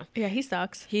dad right now. Yeah, he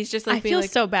sucks. He's just like I being feel like,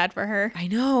 so bad for her. I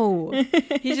know.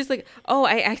 He's just like, oh,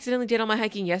 I accidentally did all my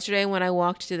hiking yesterday when I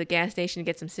walked to the gas station to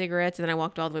get some cigarettes, and then I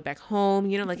walked all the way back home.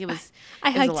 You know, like it was. I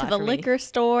it was a hiked to lot the for me. liquor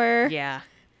store. Yeah.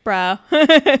 Bro.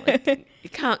 Like,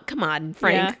 come on,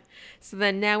 Frank. Yeah. So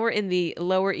then now we're in the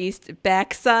Lower East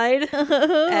backside at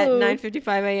 9:55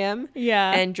 a.m.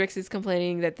 Yeah. And Drix is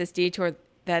complaining that this detour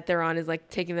that they're on is like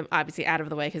taking them obviously out of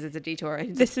the way because it's a detour. And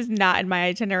he's This is not in my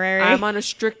itinerary. I'm on a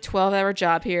strict 12-hour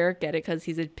job here. Get it? Because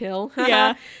he's a pill.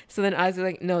 Yeah. So then Ozzy's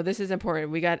like, no, this is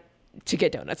important. We got to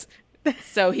get donuts.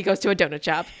 So he goes to a donut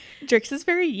shop. Drix is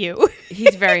very you.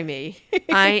 He's very me.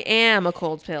 I am a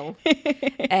cold pill.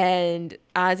 And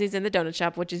Ozzy's in the donut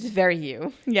shop, which is very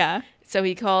you. Yeah. So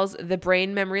he calls the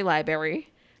Brain Memory Library.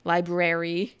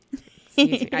 Excuse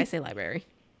me. I say library.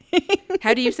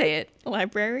 How do you say it?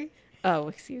 Library. Oh,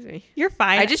 excuse me. You're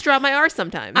fine. I just drop my R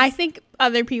sometimes. I think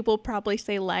other people probably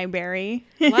say library.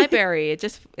 Library.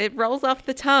 It rolls off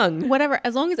the tongue. Whatever.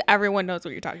 As long as everyone knows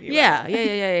what you're talking about.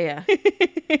 Yeah.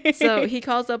 So he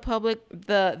calls up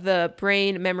the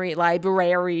Brain Memory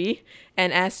Library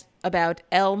and asks about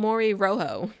El Mori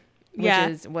Rojo, which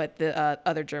is what the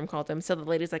other germ called him. So the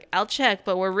lady's like, I'll check,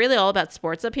 but we're really all about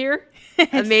sports up here.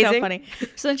 Amazing. So funny.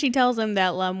 So then she tells him that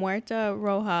La Muerta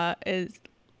Roja is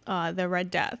the Red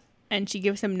Death. And she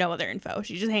gives him no other info.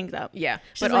 She just hangs up. Yeah.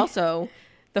 She's But like, also,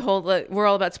 the whole we're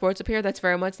all about sports up here, that's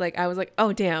very much like, I was like,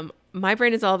 oh, damn, my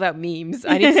brain is all about memes.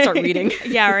 I need to start reading.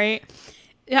 Yeah, right?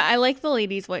 Yeah, I like the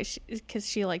lady's voice because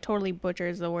she like totally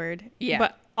butchers the word. Yeah.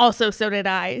 But also so did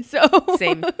I. So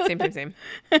Same.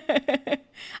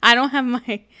 I don't have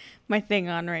my thing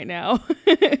on right now.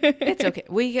 It's okay.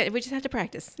 We just have to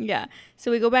practice. Yeah.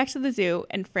 So we go back to the zoo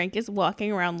and Frank is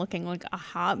walking around looking like a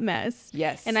hot mess.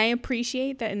 Yes. And I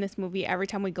appreciate that in this movie, every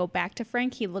time we go back to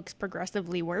Frank, he looks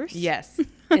progressively worse. Yes.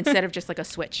 Instead of just like a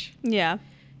switch. Yeah.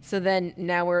 So then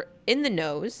now we're in the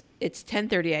nose. It's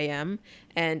 10:30 a.m.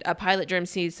 and a pilot germ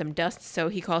sees some dust, so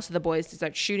he calls to the boys to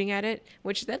start shooting at it,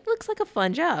 which that looks like a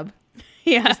fun job.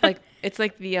 Yeah. Just like it's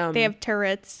like the They have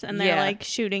turrets and they're Yeah. like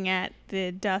shooting at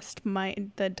the dust balls.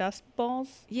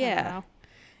 I don't Yeah. know.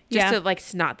 just to like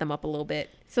snot them up a little bit.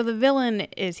 So the villain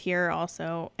is here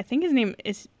also. I think his name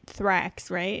is Thrax,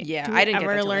 right? Yeah, Do we I didn't get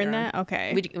ever that till learn later that. on.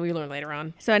 Okay. We learn later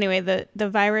on. So anyway, the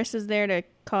virus is there to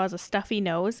cause a stuffy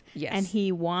nose. Yes. And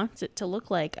he wants it to look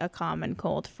like a common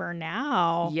cold for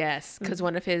now. Yes, because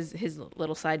one of his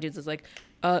little side dudes is like,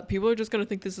 people are just gonna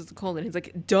think this is a cold, and he's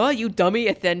like, duh, you dummy,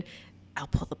 and then I'll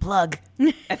pull the plug,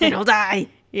 and then I'll die.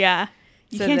 Yeah.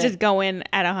 You So can't then- just go in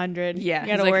at 100. Yeah, You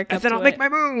he's gotta like, work and up then to I'll make it. my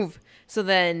move. So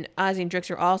then Ozzy and Drix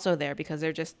are also there because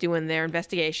they're just doing their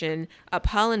investigation. A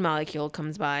pollen molecule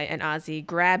comes by and Ozzy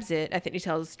grabs it. I think he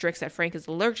tells Drix that Frank is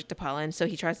allergic to pollen, so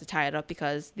he tries to tie it up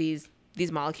because these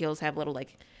molecules have little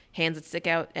like hands that stick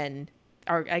out and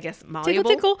are, I guess, malleable.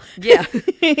 Tickle. Yeah.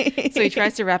 So he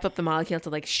tries to wrap up the molecule to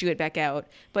like shoot it back out,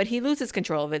 but he loses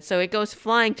control of it, so it goes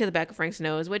flying to the back of Frank's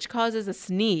nose, which causes a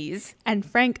sneeze. And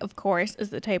Frank, of course, is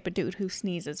the type of dude who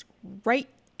sneezes right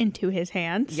into his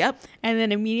hands. Yep. And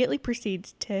then immediately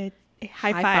proceeds to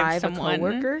high High five five someone. a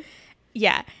coworker.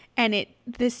 Yeah. And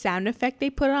this sound effect they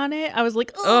put on it, I was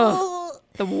like, oh.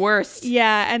 The worst.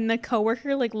 Yeah. And the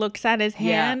coworker like looks at his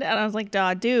Yeah. hand and I was like,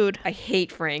 duh, dude. I hate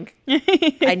Frank.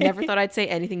 I never thought I'd say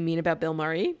anything mean about Bill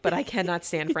Murray, but I cannot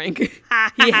stand Frank.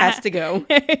 He has to go.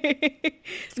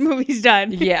 This movie's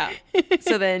done. Yeah.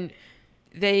 So then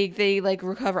they like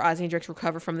recover. Ozzy and Drix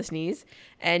recover from the sneeze,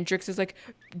 and Drix is like,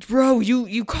 "Bro,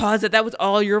 you caused it. That was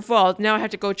all your fault. Now I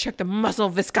have to go check the muscle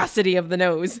viscosity of the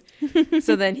nose."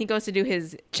 So then he goes to do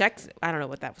his checks. I don't know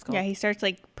what that was called. Yeah. He starts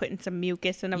like putting some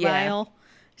mucus in a Yeah. vial.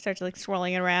 Starts like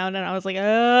swirling it around and I was like,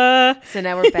 So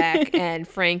now we're back, and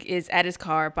Frank is at his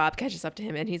car. Bob catches up to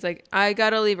him, and he's like, "I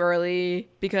gotta leave early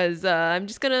because I'm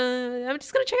just gonna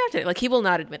check out today." Like he will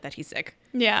not admit that he's sick.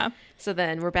 Yeah. So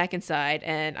then we're back inside,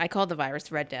 and I called the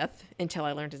virus Red Death until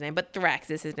I learned his name, but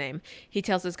Thrax is his name. He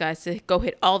tells his guys to go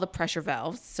hit all the pressure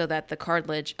valves so that the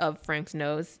cartilage of Frank's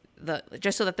nose,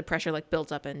 just so that the pressure like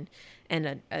builds up and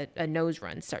a nose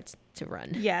run starts to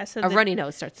run. Yeah. So A runny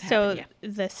nose starts to So happen. Yeah.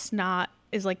 the snot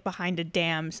is like behind a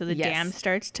dam, so the Yes. dam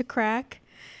starts to crack.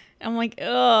 I'm like,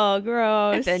 oh,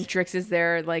 gross. And then Drix is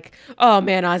there like, "Oh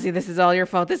man, Ozzy, this is all your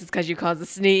fault. This is because you caused the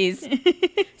sneeze."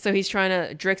 So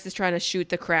Drix is trying to shoot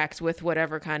the cracks with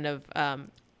whatever kind of,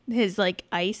 His like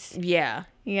ice. yeah.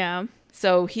 Yeah.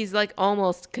 So he's like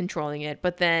almost controlling it,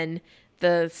 but then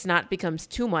the snot becomes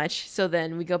too much. So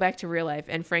then we go back to real life,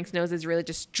 and Frank's nose is really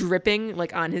just dripping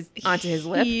like onto his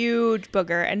lip. Huge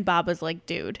booger, and Bob was like,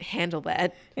 "Dude, Handle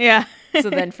that." yeah." So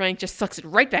then Frank just sucks it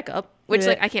right back up, which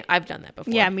like I've done that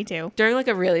before. Yeah, me too. During like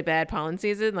a really bad pollen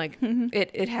season, like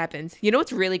it happens. You know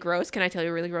what's really gross? Can I tell you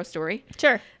a really gross story?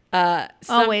 Sure.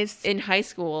 Always. In high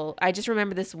school, I just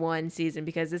remember this one season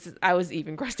because I was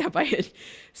even grossed out by it.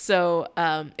 So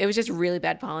it was just really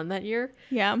bad pollen that year.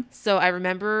 Yeah. So I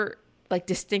remember, like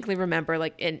distinctly remember,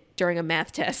 like during a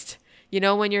math test. You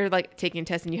know when you're like taking a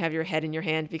test and you have your head in your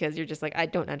hand because you're just like, I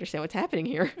don't understand what's happening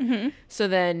here. So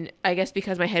then I guess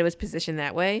because my head was positioned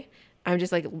that way, I'm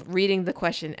just like reading the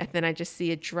question, and then I just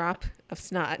see a drop of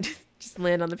snot just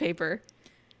land on the paper.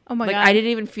 Oh my like, God. I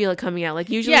didn't even feel it coming out. Like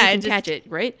usually you can catch it,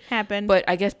 right? Happened. But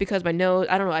I guess because my nose,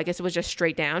 I don't know, I guess it was just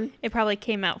straight down. It probably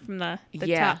came out from the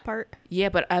Yeah. top part. Yeah,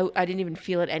 but I didn't even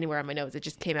feel it anywhere on my nose. It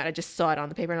just came out. I just saw it on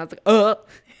the paper, and I was like, oh,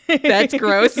 that's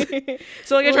gross.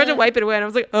 So like I tried to wipe it away, and I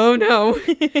was like, oh no.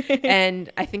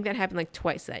 And I think that happened like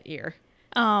twice that year.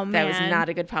 Oh, man. That was not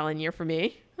a good pollen year for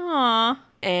me. Aw.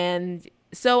 And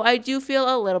so I do feel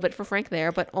a little bit for Frank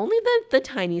there, but only the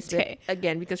tiniest bit,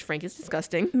 again, because Frank is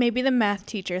disgusting. Maybe the math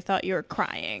teacher thought you were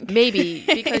crying. Maybe,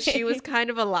 because she was kind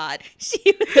of a lot. She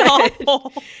was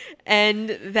awful. And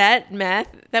that math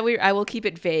I will keep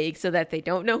it vague so that they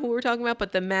don't know who we're talking about,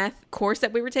 but the math course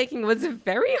that we were taking was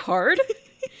very hard.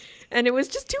 And it was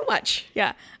just too much.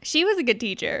 Yeah. She was a good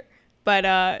teacher, but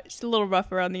she's a little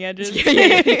rough around the edges.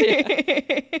 Yeah.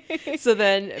 So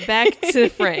then back to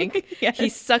Frank. Yes. He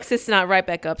sucks his snot right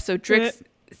back up. So Drix,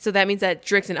 so that means that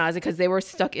Drix and Ozzy, because they were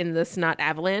stuck in the snot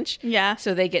avalanche. Yeah.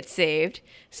 So they get saved.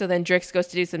 So then Drix goes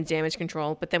to do some damage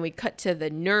control. But then we cut to the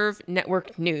Nerve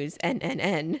Network News,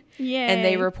 NNN. Yay. And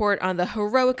they report on the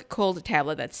heroic cold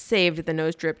tablet that saved the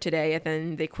nose drip today. And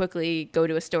then they quickly go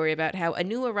to a story about how a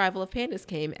new arrival of pandas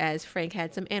came as Frank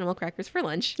had some animal crackers for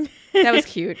lunch. That was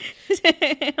cute.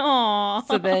 Aww.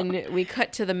 So then we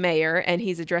cut to the mayor, and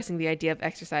he's addressing the idea of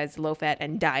exercise, low fat,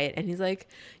 and diet. And he's like,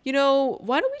 you know,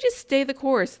 why don't we just stay the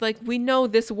course? Like, we know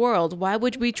this world. Why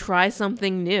would we try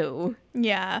something new?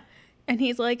 Yeah. And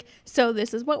he's like, so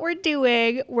this is what we're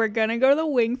doing. We're going to go to the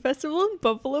Wing Festival in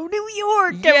Buffalo, New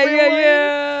York. Everyone.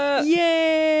 Yeah.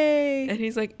 Yay. And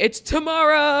he's like, it's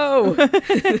tomorrow.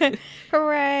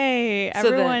 Hooray. So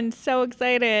Everyone's so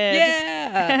excited.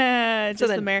 Yeah.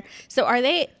 Just the mayor. So are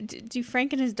they, do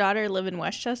Frank and his daughter live in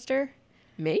Westchester?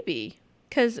 Maybe.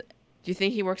 Because, Do you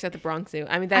think he works at the Bronx Zoo?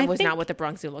 I mean, that was not what the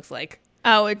Bronx Zoo looks like.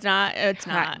 oh, it's not. It's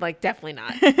not. Like, definitely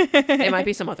not. It might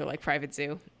be some other, like, private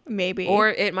zoo. Maybe. Or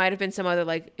it might have been some other,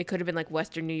 like, it could have been, like,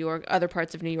 Western New York, other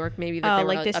parts of New York, maybe that they were,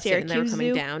 like the upstate and they were Syracuse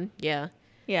coming Zoo? down. Yeah.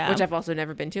 Yeah. Which I've also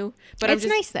never been to. But It's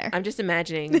nice there. I'm just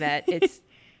imagining that it's,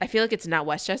 I feel like it's not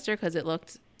Westchester because it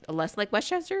looked less like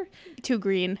Westchester. Too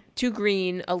green. Too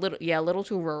green, a little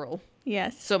too rural.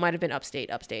 Yes. So it might have been upstate.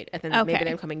 And then maybe Okay.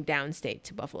 they were coming downstate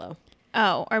to Buffalo.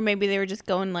 Oh, or maybe they were just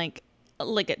going like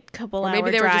a couple Or hour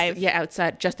maybe they drive.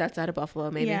 were just outside of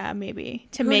Buffalo, maybe. Yeah, maybe.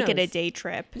 To Who make it a knows? day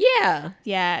trip. Yeah.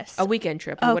 Yes. A weekend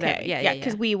trip or whatever. Okay. Yeah.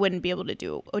 Because we wouldn't be able to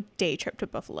do a day trip to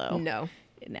Buffalo. No.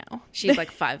 No. She's like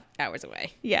 5 hours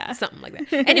away. Yeah. Something like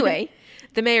that. Anyway,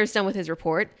 the mayor's done with his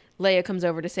report. Leia comes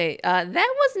over to say, that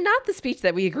was not the speech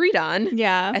that we agreed on.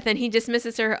 Yeah. And then he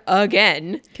dismisses her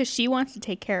again. Because she wants to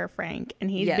take care of Frank, and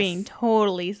he's Yes. being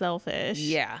totally selfish.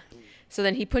 Yeah. So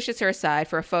then he pushes her aside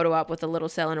for a photo op with a little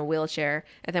cell in a wheelchair.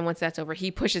 And then once that's over, he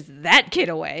pushes that kid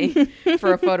away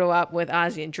for a photo op with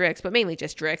Ozzy and Drix, but mainly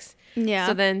just Drix. Yeah.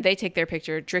 So then they take their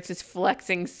picture. Drix is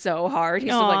flexing so hard.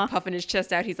 He's still Aw. like puffing his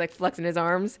chest out. He's like flexing his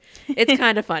arms. It's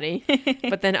kind of funny.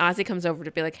 But then Ozzy comes over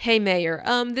to be like, hey, Mayor,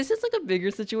 this is like a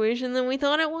bigger situation than we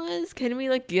thought it was. Can we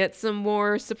like get some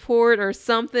more support or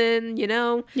something, you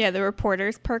know? Yeah, the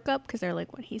reporters perk up because they're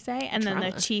like, what'd he say? And then the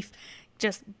Drama. chief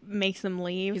just makes them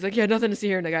leave. He's like, yeah, nothing to see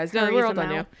here, guys. No, Hurries we're all them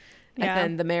done now. out. And Yeah.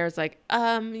 then the mayor's like,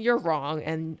 you're wrong.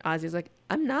 And Ozzy's like,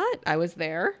 I'm not. I was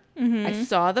there. I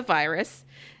saw the virus.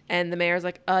 And the mayor's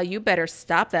like, you better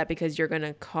stop that because you're going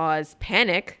to cause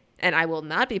panic. And I will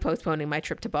not be postponing my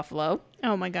trip to Buffalo.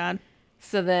 Oh my God.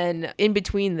 So then in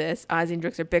between this, Ozzy and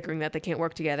Drix are bickering that they can't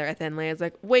work together. And then Leia's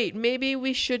like, wait, maybe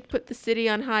we should put the city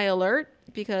on high alert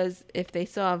because if they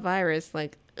saw a virus,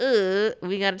 like,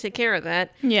 we got to take care of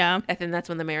that. Yeah. And then that's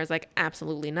when the mayor's like,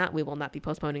 absolutely not. We will not be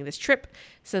postponing this trip.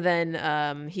 So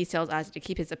then he tells Ozzy to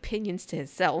keep his opinions to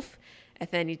himself. And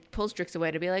then he pulls Drix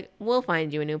away to be like, we'll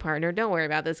find you a new partner. Don't worry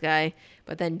about this guy.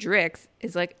 But then Drix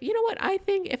is like, you know what? I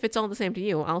think if it's all the same to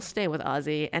you, I'll stay with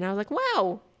Ozzy. And I was like,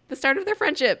 wow, the start of their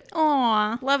friendship.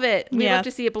 Aw. Love it. We Yeah. love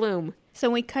to see it bloom.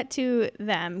 So we cut to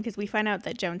them because we find out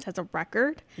that Jones has a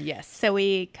record. Yes. So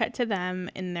we cut to them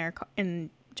in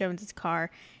Jones's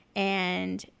car,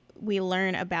 and we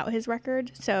learn about his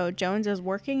record. So Jones was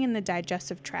working in the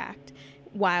digestive tract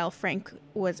while Frank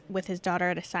was with his daughter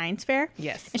at a science fair.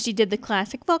 Yes. And she did the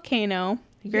classic volcano.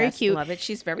 Very Yes, cute. Love it.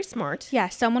 She's very smart. Yeah,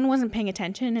 someone wasn't paying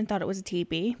attention and thought it was a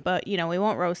teepee, but, you know, we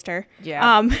won't roast her.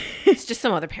 Yeah. It's just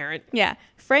some other parent. Yeah.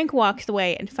 Frank walks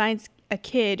away and finds a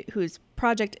kid whose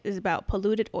project is about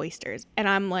polluted oysters. And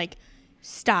I'm like,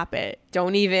 stop it.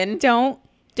 Don't even.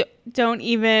 Don't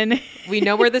even. We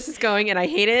know where this is going, and I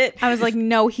hate it. I was like,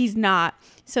 no, he's not.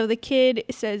 So the kid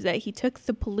says that he took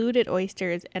the polluted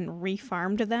oysters and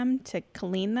refarmed them to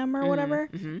clean them or whatever.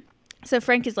 Mm-hmm. So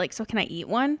Frank is like, so can I eat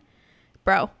one?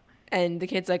 Bro. And the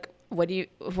kid's like, what?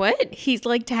 He's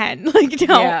like 10. Like,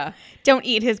 don't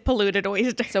eat his polluted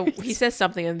oysters. So he says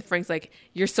something, and Frank's like,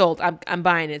 you're sold. I'm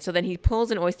buying it. So then he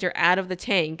pulls an oyster out of the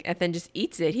tank and then just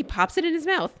eats it. He pops it in his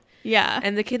mouth. Yeah.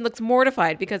 And the kid looks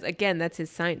mortified because, again, that's his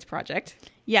science project.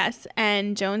 Yes,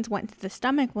 and Jones went to the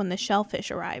stomach when the shellfish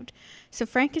arrived. So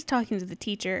Frank is talking to the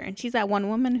teacher, and she's that one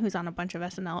woman who's on a bunch of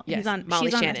SNL. Yes, Molly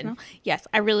she's on Shannon. SNL. Yes,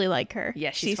 I really like her.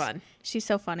 Yeah, she's fun. She's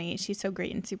so funny. She's so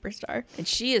great in Superstar. And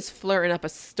she is flirting up a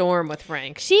storm with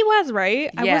Frank. She was,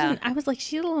 right? Yeah. I was like,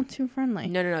 she's a little too friendly.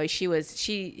 No.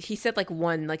 He said like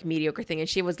one like mediocre thing, and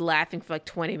she was laughing for like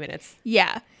 20 minutes.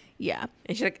 Yeah.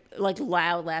 And she's like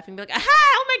loud laughing, be like, aha,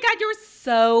 oh my God, you're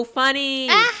so funny.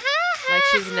 Like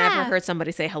she's never heard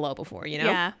somebody say hello before, you know?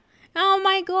 Yeah. Oh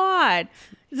my God.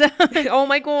 Oh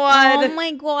my God. Oh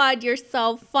my God, you're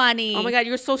so funny. Oh my God,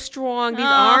 you're so strong. These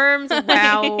arms.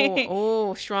 Wow.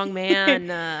 Oh, strong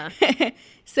man.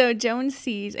 So Jones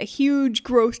sees a huge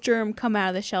gross germ come out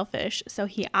of the shellfish. So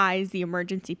he eyes the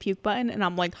emergency puke button, and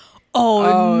I'm like,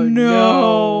 oh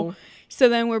no. So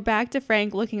then we're back to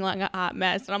Frank looking like a hot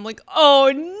mess, and I'm like,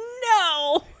 oh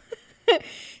no.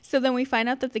 So then we find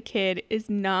out that the kid is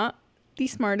not the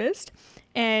smartest,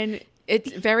 and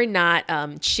it's very not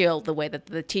chill the way that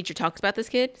the teacher talks about this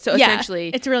kid. So essentially,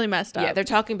 it's really messed up. Yeah, they're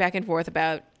talking back and forth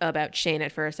about Shane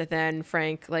at first, and then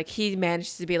Frank, like, he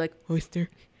manages to be like, oyster,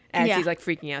 as he's like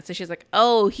freaking out. So she's like,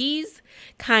 oh, he's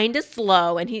kind of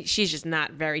slow, and she's just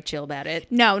not very chill about it.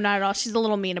 No, not at all. She's a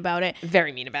little mean about it.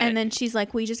 Very mean about it. And then she's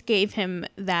like, we just gave him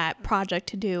that project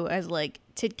to do as like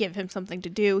to give him something to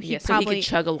do. So he could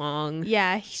chug along.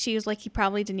 Yeah, she was like, he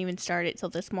probably didn't even start it till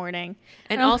this morning.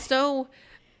 And also,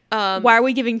 why are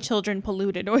we giving children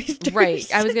polluted oysters? Right.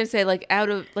 I was going to say, like, out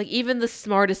of, like, even the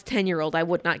smartest 10-year-old, I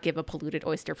would not give a polluted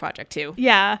oyster project to.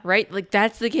 Yeah. Right? Like,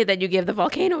 that's the kid that you give the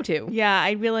volcano to. Yeah,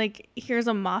 I'd be like, here's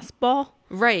a moss ball.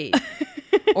 Right.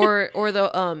 or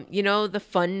the, you know, the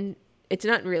fun, it's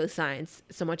not really science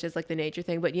so much as, like, the nature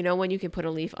thing, but you know when you can put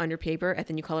a leaf under paper and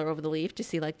then you color over the leaf to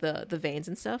see, like, the veins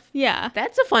and stuff? Yeah.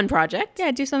 That's a fun project.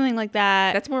 Yeah, do something like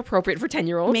that. That's more appropriate for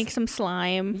 10-year-olds. Make some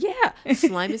slime. Yeah.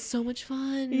 Slime is so much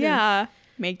fun. Yeah.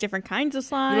 Make different kinds of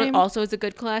slime. You know what also is a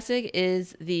good classic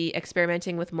is the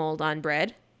experimenting with mold on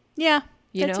bread. Yeah,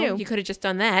 you know, too. You could have just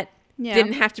done that. Yeah.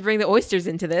 Didn't have to bring the oysters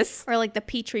into this. Or like the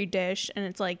Petri dish, and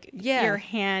it's like your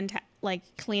hand like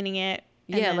cleaning it.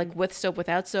 Yeah, then, like with soap,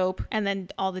 without soap. And then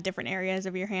all the different areas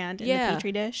of your hand in the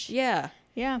Petri dish. Yeah.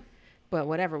 Yeah. But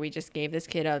whatever, we just gave this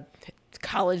kid a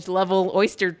college level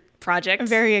oyster project. A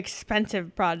very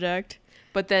expensive project.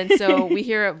 But then, so we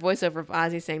hear a voiceover of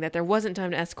Ozzy saying that there wasn't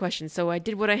time to ask questions, so I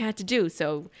did what I had to do.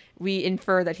 So we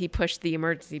infer that he pushed the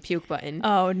emergency puke button.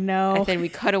 Oh, no. And then we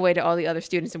cut away to all the other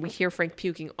students, and we hear Frank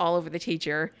puking all over the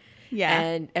teacher. Yeah.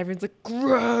 And everyone's like,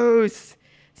 gross.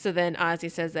 So then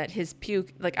Ozzy says that his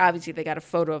puke, like, obviously they got a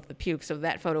photo of the puke, so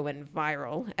that photo went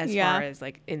viral as far as,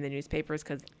 like, in the newspapers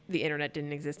because the internet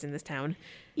didn't exist in this town.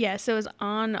 Yeah, so it was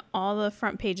on all the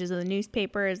front pages of the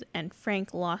newspapers, and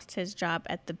Frank lost his job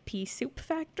at the pea soup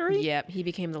factory. Yep, he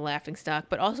became the laughingstock.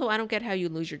 But also, I don't get how you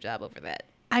lose your job over that.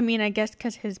 I mean, I guess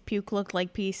because his puke looked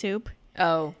like pea soup.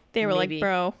 Oh, They were maybe. like,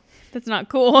 bro, that's not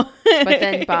cool. But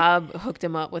then Bob hooked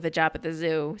him up with a job at the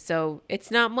zoo. So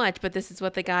it's not much, but this is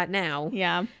what they got now.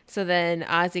 Yeah. So then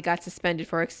Ozzy got suspended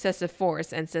for excessive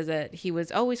force and says that he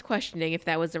was always questioning if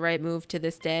that was the right move to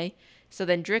this day. So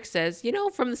then Drix says, you know,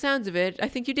 from the sounds of it, I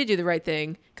think you did do the right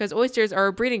thing because oysters are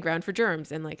a breeding ground for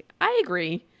germs. And like, I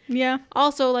agree. Yeah.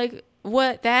 Also, like,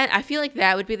 I feel like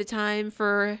that would be the time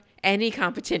for any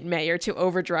competent mayor to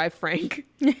overdrive Frank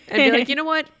and be like, you know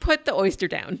what? Put the oyster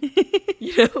down.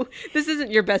 You know, this isn't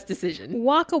your best decision.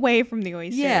 Walk away from the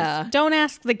oysters. Yeah. Don't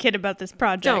ask the kid about this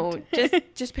project.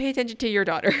 Don't. Just pay attention to your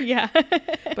daughter. Yeah.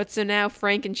 But so now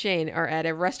Frank and Shane are at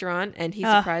a restaurant and he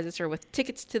surprises her with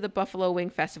tickets to the Buffalo Wing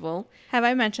Festival. Have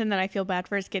I mentioned that I feel bad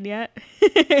for his kid yet?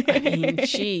 I mean,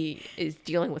 she is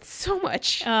dealing with so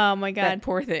much. Oh my God. That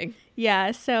poor thing.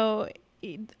 Yeah. So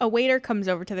a waiter comes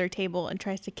over to their table and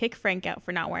tries to kick Frank out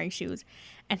for not wearing shoes.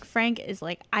 And Frank is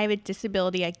like, I have a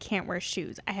disability. I can't wear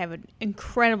shoes. I have an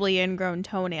incredibly ingrown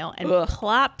toenail. And Ugh.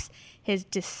 plops his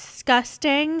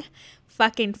disgusting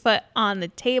fucking foot on the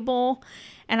table.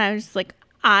 And I was just like,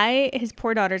 his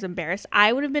poor daughter's embarrassed.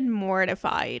 I would have been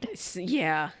mortified.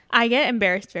 Yeah. I get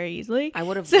embarrassed very easily. I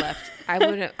would have left.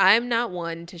 I'm not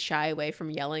one to shy away from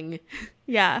yelling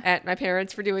Yeah. at my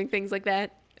parents for doing things like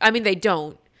that. I mean, they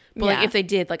don't. But like Yeah. if they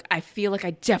did, like I feel like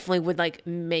I definitely would like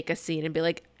make a scene and be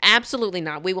like, absolutely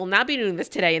not. We will not be doing this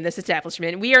today in this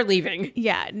establishment. We are leaving.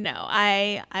 Yeah, no,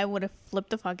 I would have flipped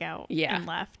the fuck out Yeah. and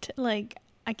left. Like,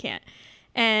 I can't.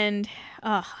 And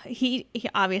he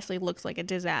obviously looks like a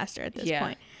disaster at this Yeah.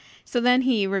 point. So then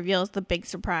he reveals the big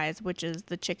surprise, which is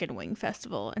the Chicken Wing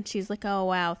Festival. And she's like, oh,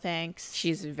 wow, thanks.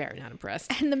 She's very not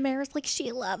impressed. And the mayor's like,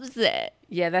 she loves it.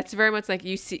 Yeah, that's very much like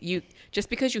you just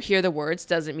because you hear the words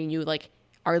doesn't mean you like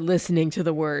are listening to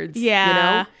the words. Yeah. You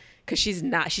know? Because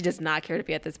she does not care to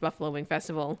be at this Buffalo Wing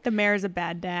Festival. The mayor's a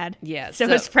bad dad. Yeah. So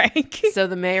is Frank. So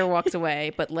the mayor walks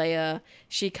away, but Leia,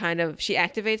 she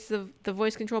activates the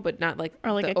voice control, but not like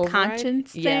Or like the a override.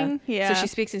 conscience thing. Yeah. So she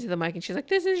speaks into the mic and she's like,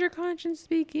 "This is your conscience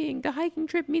speaking. The hiking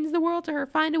trip means the world to her.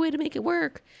 Find a way to make it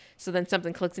work." So then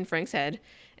something clicks in Frank's head,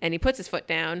 and he puts his foot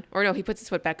down, or no, he puts his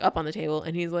foot back up on the table,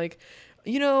 and he's like,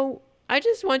 "You know, I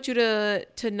just want you to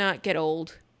not get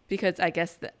old, because I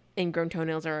guess the ingrown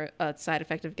toenails are a side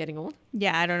effect of getting old."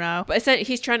 Yeah, I don't know. But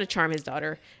he's trying to charm his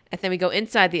daughter. And then we go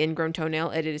inside the ingrown toenail.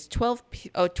 And it is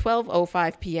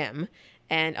 12:05 p.m.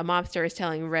 And a mobster is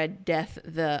telling Red Death,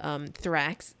 the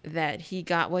Thrax, that he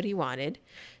got what he wanted.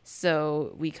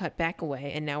 So we cut back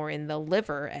away. And now we're in the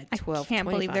liver at 12:25. I can't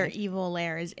believe their evil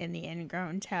lair is in the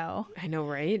ingrown toe. I know,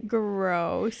 right?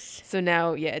 Gross. So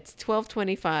now, yeah, it's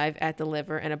 12:25 at the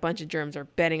liver. And a bunch of germs are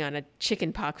betting on a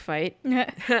chicken pox fight.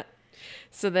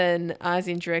 So then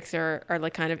Ozzy and Drix are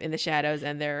like kind of in the shadows,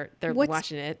 and they're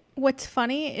watching it. What's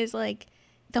funny is like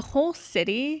the whole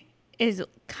city is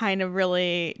kind of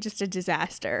really just a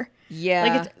disaster. Yeah.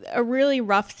 Like it's a really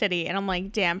rough city. And I'm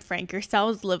like, damn, Frank, your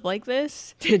cells live like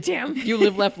this. Damn, you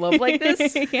live, left, love like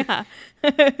this? Yeah.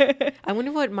 I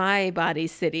wonder what my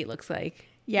body's city looks like.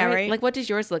 Yeah, right? Like, what does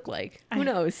yours look like? Who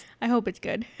knows? I hope it's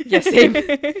good. Yeah, same.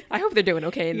 I hope they're doing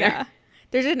okay in Yeah. there.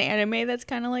 There's an anime that's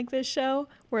kind of like this show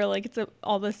where like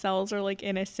all the cells are like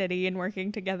in a city and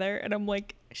working together. And I'm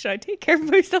like, should I take care of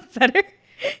myself better?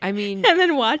 I mean, And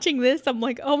then watching this, I'm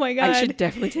like, oh my God. I should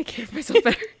definitely take care of myself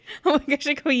better. Oh my gosh,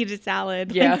 I should go eat a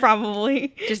salad. Yeah. Like,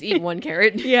 probably. Just eat one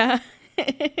carrot. Yeah.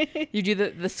 You do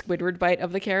the Squidward bite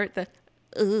of the carrot, the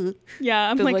Yeah.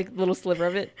 I'm like, like, little sliver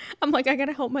of it. I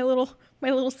gotta help my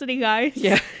little city guys.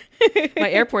 Yeah.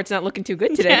 My airport's not looking too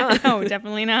good today, Yeah, huh? no,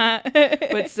 definitely not.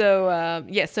 But so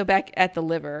so back at the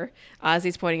liver,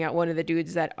 Ozzy's pointing out one of the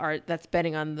dudes that's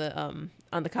betting on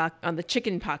the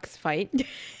chicken pox fight,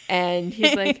 and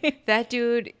he's like, that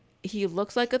dude, he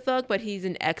looks like a thug, but he's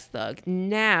an ex-thug.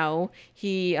 Now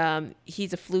he's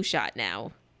a flu shot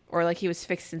now, or like he was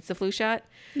fixed since the flu shot.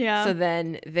 Yeah. So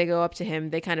then they go up to him.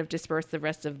 They kind of disperse the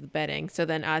rest of the betting. So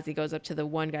then Ozzy goes up to the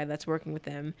one guy that's working with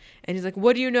them, and he's like,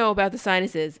 "What do you know about the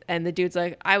sinuses?" And the dude's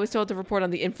like, "I was told to report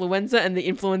on the influenza and the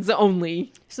influenza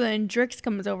only." So then Drix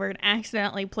comes over and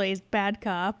accidentally plays bad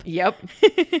cop. Yep.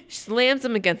 Slams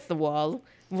him against the wall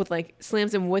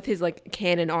slams him with his like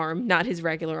cannon arm, not his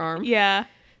regular arm. Yeah.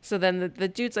 So then the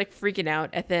dude's like freaking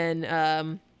out, and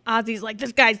then Ozzy's like,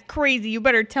 this guy's crazy. You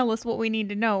better tell us what we need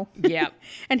to know. yeah,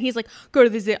 And he's like, go to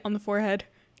the zit on the forehead.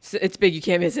 so it's big, you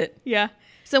can't miss it. Yeah.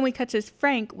 So then we cut to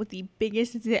Frank with the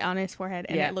biggest zit on his forehead,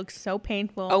 and Yeah. it looks so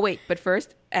painful. Oh wait, but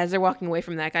first, as they're walking away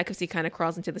from that guy, because he kind of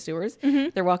crawls into the sewers,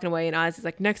 they're walking away, and Oz is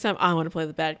like, "Next time, I want to play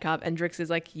the bad cop," and Drix is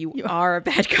like, "You are a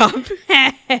bad cop."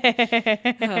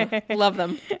 Oh, love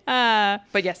them.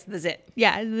 But yes, the zit.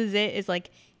 Yeah, the zit is like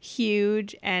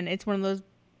huge, and it's one of those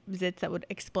zits that would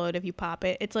explode if you pop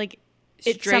it. It's like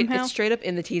It's straight up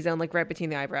in the T-zone, like right between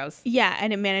the eyebrows. Yeah,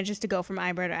 and it manages to go from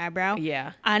eyebrow to eyebrow.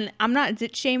 Yeah. And I'm not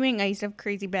zit shaming. I used to have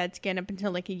crazy bad skin up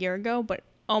until like a year ago, but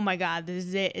oh my God, the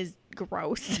zit is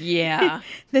gross. Yeah.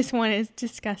 This one is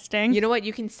disgusting. You know what?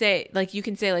 You can say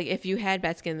if you had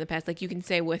bad skin in the past, like you can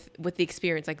say with the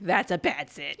experience, like that's a bad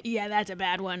zit. Yeah, that's a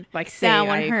bad one. Like say that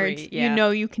one I hurts. agree. Yeah. You know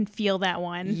you can feel that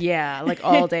one. Yeah, like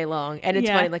all day long. And it's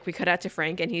Yeah. funny, like we cut out to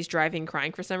Frank and he's driving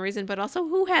crying for some reason, but also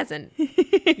who hasn't?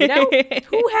 You know?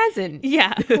 Who hasn't?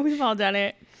 Yeah, we've all done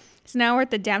it. So now we're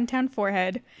at the downtown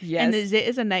forehead. Yes. And the zit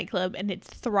is a nightclub and it's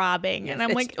throbbing. Yes, And I'm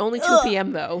it's like, only 2 ugh.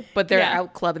 p.m. though, but they're Yeah.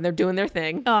 out clubbing, they're doing their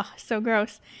thing. Oh, so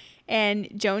gross. And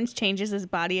Jones changes his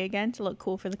body again to look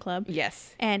cool for the club.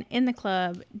 Yes. And in the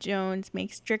club, Jones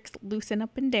makes Drix loosen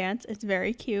up and dance. It's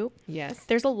very cute. Yes.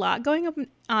 There's a lot going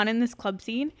on in this club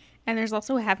scene. And there's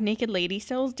also half-naked lady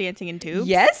stills dancing in tubes.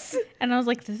 Yes. And I was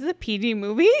like, this is a PG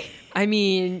movie? I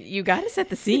mean, you got to set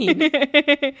the scene.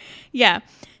 Yeah.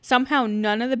 Somehow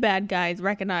none of the bad guys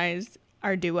recognize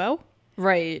our duo.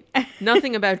 Right.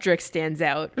 Nothing about Drix stands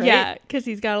out, right? Yeah, because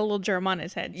he's got a little germ on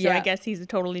his head. So Yeah. I guess he's a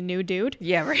totally new dude.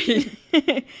 Yeah,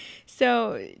 right.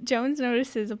 So Jones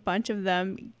notices a bunch of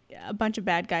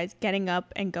bad guys getting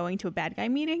up and going to a bad guy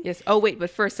meeting. Yes. Oh, wait, but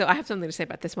first, so I have something to say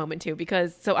about this moment, too,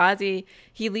 because so Ozzy,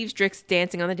 he leaves Drix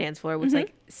dancing on the dance floor, which,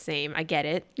 like, same, I get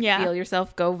it. Yeah. Feel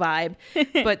yourself, go vibe.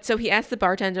 But so he asks the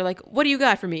bartender, like, what do you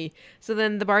got for me? So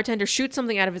then the bartender shoots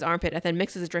something out of his armpit and then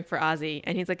mixes a drink for Ozzy.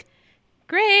 And he's like,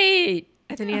 great.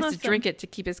 And then he has to Awesome. drink it to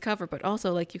keep his cover. But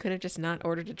also, like, you could have just not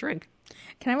ordered a drink.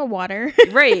 Can I have a water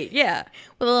Right. Yeah.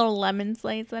 with a little lemon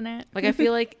slice in it? Like, I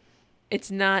feel like it's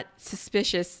not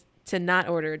suspicious to not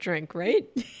order a drink, right?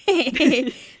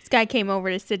 This guy came over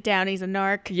to sit down. He's a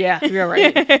narc. Yeah, you're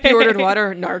right. He ordered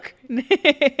water, narc.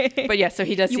 But yeah, so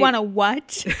he does. You want a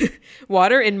what?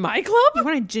 water in my club You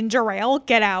want a ginger ale?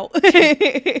 Get out.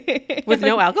 with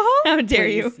no alcohol? How dare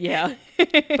Please. you. Yeah.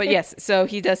 But yes, so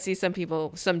he does see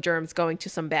some germs going to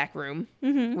some back room,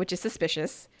 which is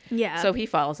suspicious. Yeah. So he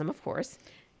follows them, of course.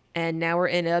 And now we're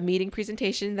in a meeting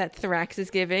presentation that Thrax is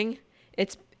giving.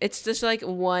 It's just like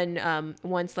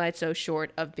one slide so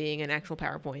short of being an actual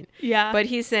PowerPoint. Yeah. But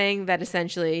he's saying that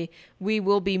essentially we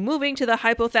will be moving to the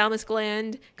hypothalamus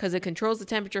gland because it controls the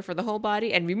temperature for the whole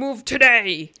body, and we move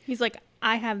today. He's like,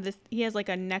 I have this. He has like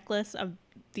a necklace of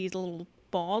these little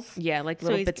balls. Yeah, like So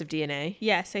little he's- bits of DNA.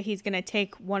 Yeah, so he's gonna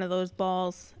take one of those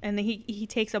balls, and then he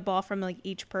takes a ball from like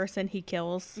each person he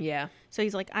kills. Yeah. So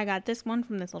he's like, I got this one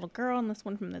from this little girl, and this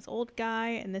one from this old guy,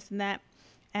 and this and that,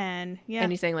 and yeah.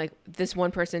 And he's saying, like, this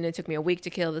one person, it took me a week to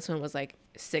kill. This one was, like,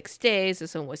 6 days.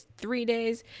 This one was 3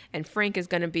 days. And Frank is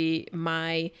going to be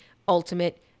my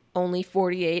ultimate only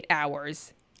 48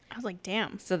 hours. I was like,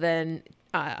 damn. So then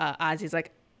Ozzy's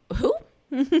like, who?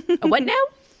 What now?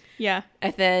 Yeah.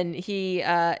 And then he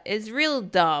is real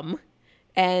dumb.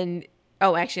 And,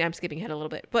 oh, actually, I'm skipping ahead a little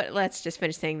bit. But let's just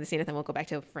finish saying the scene, and then we'll go back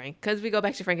to Frank. Because we go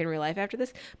back to Frank in real life after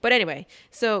this. But anyway,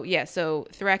 so, yeah, so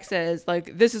Thrax says,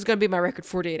 like, this is going to be my record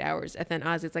 48 hours. And then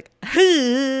Ozzy's like,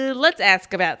 let's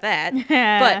ask about that.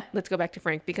 But let's go back to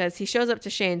Frank, because he shows up to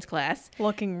Shane's class.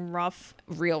 Looking rough.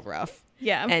 Real rough.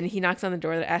 Yeah. And he knocks on the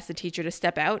door that asks the teacher to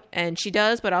step out. And she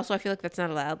does, but also I feel like that's not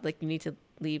allowed. Like, you need to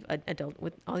leave an adult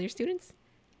with all your students.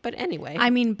 But anyway. I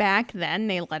mean, back then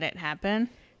they let it happen.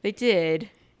 They did.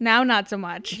 Now, not so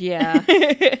much. Yeah.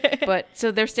 But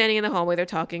so they're standing in the hallway, they're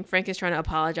talking. Frank is trying to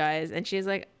apologize. And she's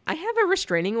like, I have a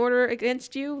restraining order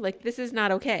against you. Like, this is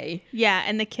not okay. Yeah,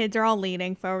 and the kids are all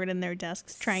leaning forward in their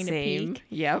desks trying to peek.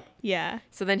 Yep. Yeah.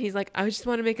 So then he's like, I just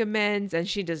want to make amends. And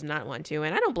she does not want to.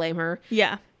 And I don't blame her.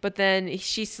 Yeah. But then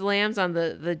she slams on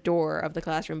the door of the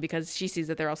classroom because she sees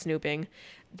that they're all snooping.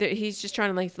 He's just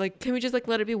trying to like, can we just like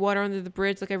let it be water under the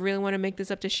bridge? Like, I really want to make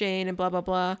this up to Shane and blah, blah,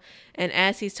 blah. And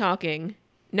as he's talking,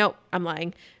 no, I'm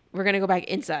lying. We're going to go back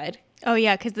inside. Oh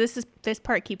yeah, because this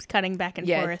part keeps cutting back and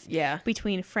forth. Yeah.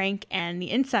 Between Frank and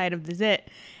the inside of the zit,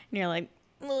 and you're like,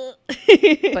 ugh.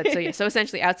 But so yeah, so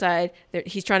essentially outside,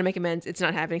 he's trying to make amends. It's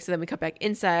not happening. So then we cut back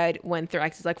inside when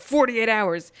Thrax is like 48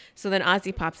 hours. So then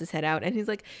Ozzy pops his head out and he's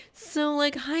like, so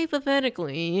like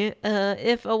hypothetically,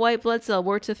 if a white blood cell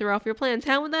were to throw off your plans,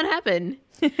 how would that happen?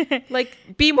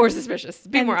 Like, be more suspicious,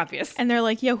 be more obvious. And they're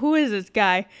like, yo, who is this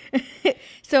guy?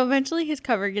 So eventually his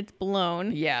cover gets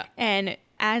blown. Yeah. And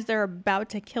as they're about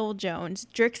to kill Jones,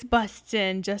 Drix busts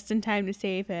in just in time to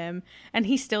save him, and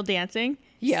he's still dancing.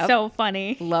 Yep. So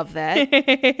funny. Love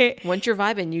that. Once you're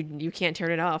vibing, you can't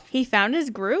turn it off. He found his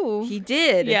groove. He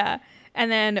did. Yeah.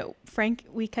 And then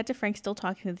we cut to Frank still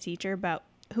talking to the teacher about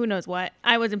who knows what.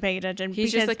 I wasn't paying attention.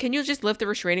 He's just like, can you just lift the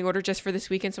restraining order just for this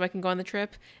weekend so I can go on the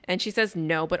trip? And she says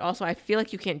no, but also I feel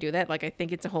like you can't do that. Like, I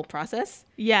think it's a whole process.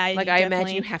 yeah, Like, I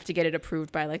imagine you have to get it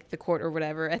approved by like the court or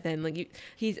whatever. And then like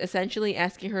he's essentially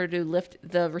asking her to lift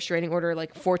the restraining order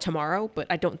like for tomorrow, but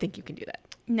I don't think you can do that.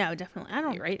 No, definitely. I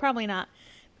don't. You're right. Probably not.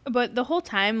 But the whole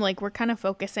time, like, we're kind of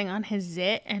focusing on his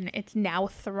zit, and it's now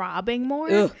throbbing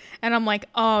more. Ugh. And I'm like,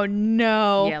 oh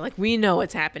no. Yeah, like we know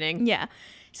what's happening. Yeah.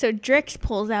 So Drix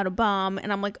pulls out a bomb,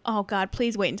 and I'm like, oh god,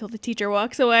 please wait until the teacher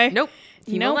walks away. Nope.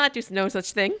 He Nope. will not do no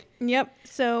such thing. Yep.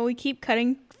 So we keep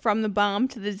cutting from the bomb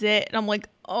to the zit, and I'm like,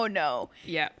 oh no.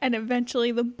 Yeah. And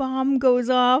eventually the bomb goes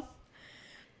off.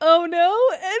 Oh no.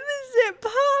 And the zit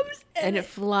pops. And it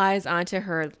flies onto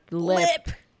her lip.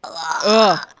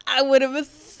 Ugh. I would have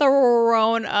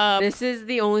thrown up. This is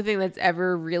the only thing that's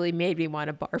ever really made me want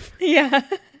to barf. Yeah.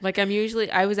 Like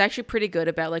I was actually pretty good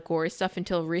about like gory stuff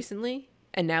until recently.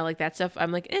 And now like that stuff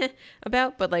I'm like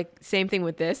about. But like same thing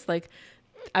with this. Like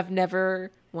I've never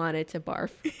wanted to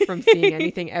barf from seeing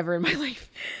anything ever in my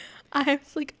life. I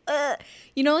was like, ugh.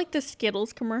 You know, like the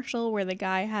Skittles commercial where the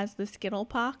guy has the Skittle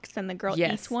pox and the girl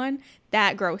eats one?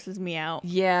 That grosses me out.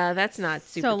 Yeah, that's not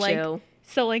super chill.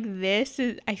 So like this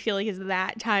is, I feel like is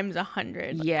that times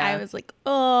 100. Yeah. I was like,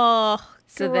 oh,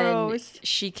 So gross. then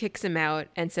she kicks him out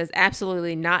and says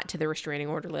absolutely not to the restraining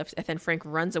order lift. And then Frank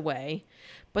runs away.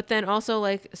 But then also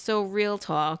like, so real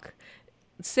talk.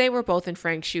 Say we're both in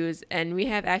Frank's shoes and we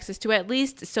have access to at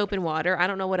least soap and water. I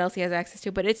don't know what else he has access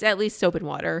to, but it's at least soap and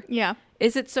water. Yeah.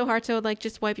 Is it so hard to like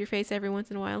just wipe your face every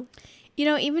once in a while? You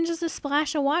know, even just a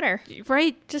splash of water.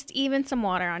 Right? Just even some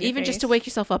water on your Even face. just to wake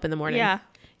yourself up in the morning. Yeah.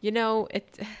 You know,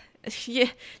 yeah,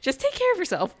 just take care of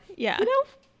yourself. Yeah. You know?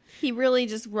 He really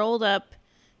just rolled up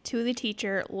to the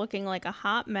teacher looking like a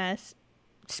hot mess,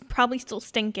 probably still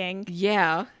stinking.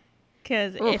 Yeah.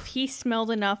 Because if he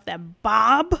smelled enough that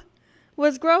Bob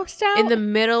was grossed out. In the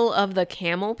middle of the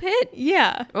camel pit?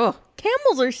 Yeah. Oh.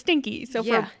 Camels are stinky. So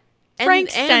Yeah. for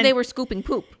Frank's and they were scooping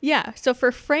poop. Yeah. So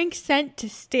for Frank's scent to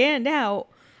stand out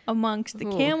amongst the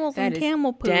camels and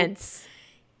camel poop, dense.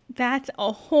 that's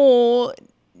a whole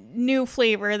new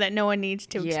flavor that no one needs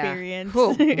to experience.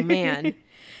 Oh, man.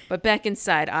 But back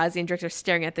inside, Ozzy and Drix are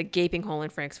staring at the gaping hole in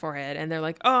Frank's forehead, and they're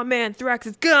like, oh, man, Thrax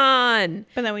is gone!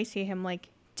 But then we see him, like,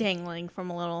 dangling from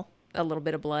a little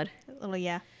bit of blood.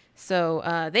 Yeah.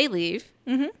 So they leave,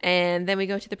 and then we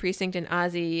go to the precinct, and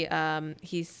Ozzy,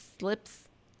 he slips.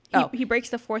 He breaks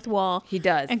the fourth wall. He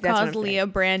does. And That's calls Leah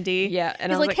Brandy. Yeah.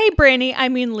 And he's I was like, hey, Brandy, I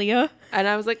mean Leah. And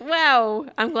I was like, wow,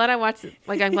 I'm glad I watched it.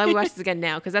 Like, I'm glad we watched this again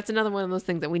now, because that's another one of those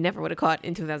things that we never would have caught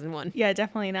in 2001. Yeah,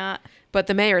 definitely not. But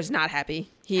the mayor is not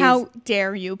happy. How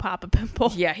dare you pop a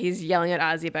pimple? Yeah, he's yelling at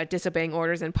Ozzy about disobeying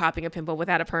orders and popping a pimple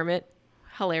without a permit.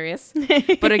 Hilarious.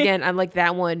 But again, I'm like,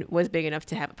 that one was big enough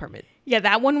to have a permit. Yeah,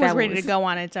 that one was ready to go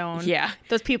on its own. Yeah.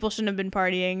 Those people shouldn't have been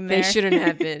partying there. They shouldn't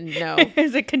have been, no.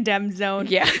 It's a condemned zone.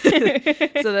 Yeah.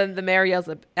 So then the mayor yells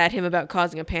at him about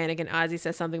causing a panic, and Ozzy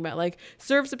says something about, like,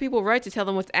 serves the people right to tell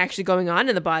them what's actually going on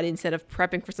in the body instead of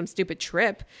prepping for some stupid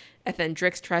trip. And then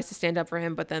Drix tries to stand up for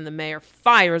him, but then the mayor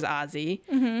fires Ozzy.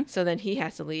 Mm-hmm. So then he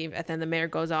has to leave. And then the mayor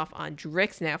goes off on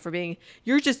Drix now for being,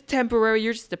 you're just temporary.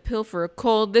 You're just a pill for a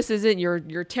cold. This isn't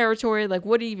your territory. Like,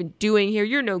 what are you even doing here?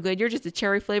 You're no good. You're just a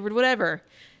cherry flavored whatever.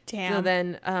 Damn. So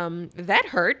then that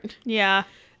hurt. Yeah.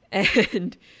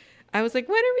 And I was like,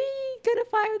 when are we going to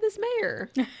fire this mayor?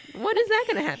 When is that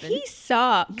going to happen? He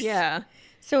sucks. Yeah.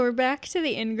 So we're back to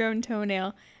the ingrown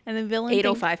toenail. And the villain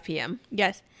 8:05 p.m.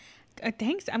 Yes.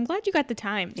 Thanks. I'm glad you got the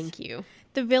times. Thank you.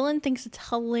 The villain thinks it's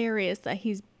hilarious that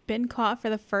he's been caught for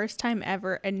the first time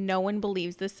ever and no one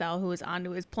believes the cell who is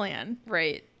onto his plan.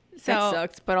 Right. So that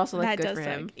sucks, but also like that good does for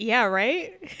him. suck. Yeah,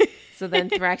 right? So then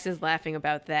Thrax is laughing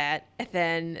about that. And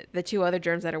then the two other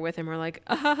germs that are with him are like,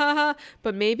 ah, ha, ha, ha,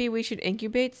 but maybe we should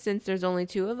incubate since there's only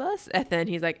two of us. And then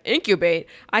he's like, incubate?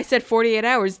 I said 48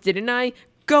 hours, didn't I?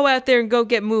 Go out there and go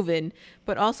get moving.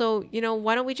 But also, you know,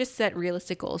 why don't we just set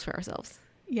realistic goals for ourselves?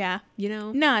 Yeah. You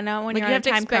know? No, when like, you're you on have a to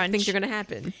time expect crunch. things are going to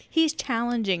happen. He's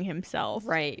challenging himself.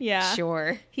 Right. Yeah.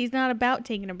 Sure. He's not about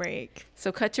taking a break.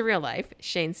 So cut to real life.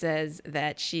 Shane says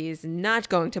that she's not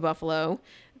going to Buffalo,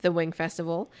 the Wing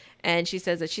Festival. And she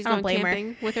says that she's going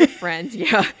camping with her friends.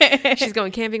 Yeah. She's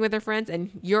going camping with her friends. And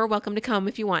you're welcome to come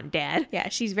if you want, Dad. Yeah,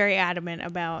 she's very adamant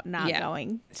about not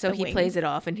going. So he plays it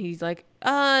off and he's like,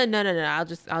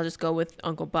 no. I'll just go with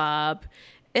Uncle Bob.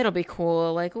 It'll be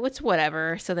cool. Like,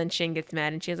 whatever. So then Shane gets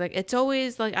mad and she's like, it's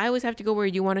always like, I always have to go where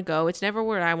you want to go. It's never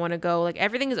where I want to go. Like,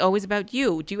 everything is always about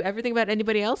you. Do you ever think about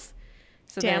anybody else?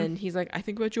 So then he's like, I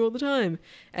think about you all the time.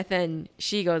 And then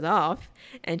she goes off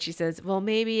and she says, well,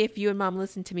 maybe if you and Mom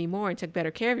listened to me more and took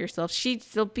better care of yourself, she'd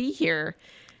still be here.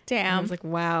 Damn. And I was like,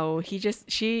 wow. She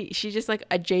just like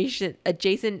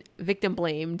adjacent victim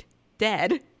blamed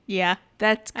dead. Yeah.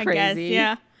 That's crazy. I guess,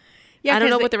 yeah. Yeah, I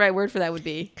don't know what the right word for that would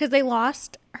be. Because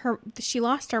she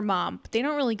lost her mom, but they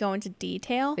don't really go into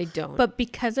detail. They don't. But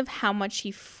because of how much she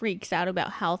freaks out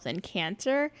about health and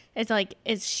cancer, it's like,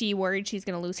 is she worried she's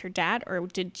going to lose her dad, or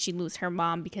did she lose her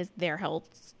mom because their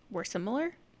healths were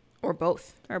similar? Or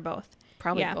both. Or both.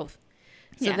 Probably both.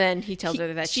 So then he tells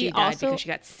her that she died because she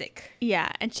got sick. Yeah,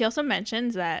 and she also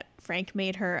mentions that Frank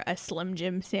made her a Slim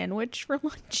Jim sandwich for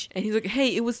lunch. And he's like,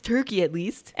 hey, it was turkey at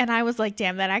least. And I was like,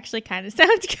 damn, that actually kind of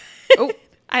sounds good. Oh.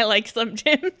 I like Slim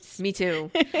Jims. Me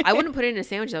too. I wouldn't put it in a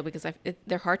sandwich though because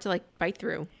they're hard to like bite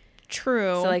through.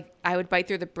 True. So like I would bite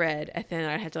through the bread and then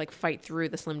I'd have to like fight through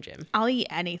the Slim Jim. I'll eat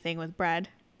anything with bread.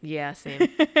 Yeah, same.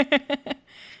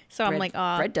 So I'm like,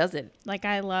 oh, bread does it. like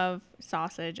I love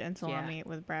sausage and salami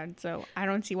with bread. So I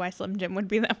don't see why Slim Jim would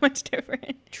be that much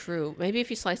different. True. Maybe if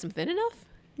you slice them thin enough.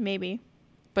 Maybe.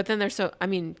 But then they're so, I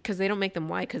mean, because they don't make them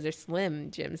wide because they're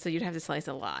Slim Jim. So you'd have to slice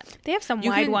a lot. They have some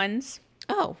You wide can- ones.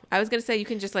 Oh, I was going to say you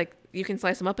can just like, you can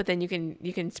slice them up, but then you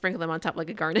can sprinkle them on top like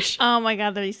a garnish. Oh my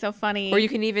God, that'd be so funny. Or you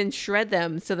can even shred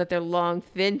them so that they're long,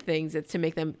 thin things to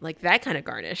make them like that kind of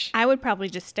garnish. I would probably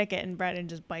just stick it in bread and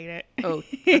just bite it. Oh,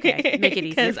 okay. Make it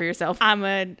easier 'Cause for yourself. I'm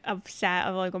a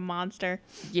like a monster.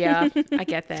 Yeah, I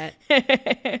get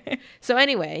that. So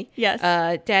anyway, Yes.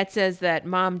 Dad says that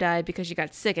Mom died because she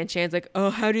got sick, and Shan's like, "Oh,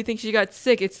 how do you think she got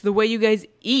sick? It's the way you guys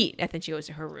eat." And then she goes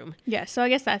to her room. Yeah, so I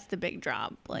guess that's the big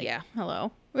drop. Like, Yeah.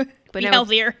 hello. But Be now-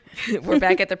 healthier. We're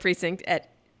back at the precinct at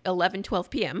 11:12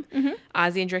 p.m. Mm-hmm.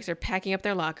 Ozzy and Drix are packing up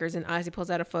their lockers, and Ozzy pulls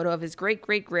out a photo of his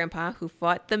great-great-grandpa who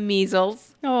fought the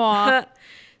measles. Aw.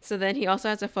 So then he also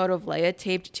has a photo of Leia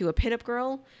taped to a pinup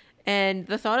girl, and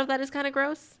the thought of that is kind of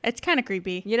gross. It's kind of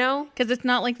creepy. You know, Because it's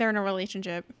not like they're in a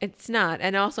relationship. it's not,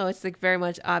 and also it's like very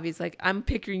much obvious. Like I'm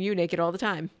picturing you naked all the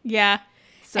time. Yeah.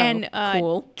 So and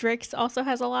cool. Drix also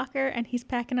has a locker, and he's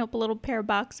packing up a little pair of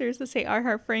boxers that say I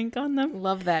Heart Frank on them.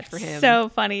 Love that for him. So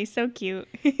funny, so cute.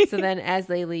 So then as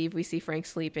they leave, we see Frank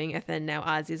sleeping, and then now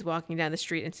Ozzy's walking down the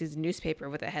street and sees a newspaper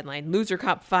with a headline, "Loser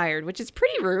Cop Fired," which is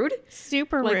pretty rude.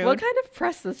 Super Like, rude. what kind of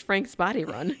press does Frank's body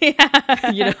run?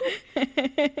 Yeah. You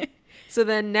know? So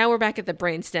then now we're back at the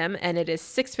brainstem, and it is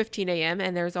 6:15 a.m.,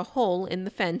 and there's a hole in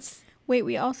the fence. Wait,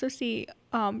 we also see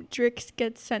Drix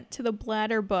gets sent to the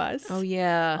bladder bus. Oh,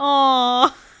 yeah.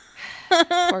 Aww.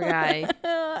 Poor guy.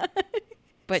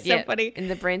 But So yeah, funny. in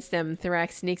the brainstem,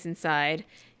 Thorax sneaks inside.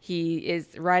 He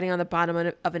is riding on the bottom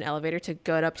of an elevator to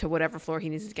go up to whatever floor he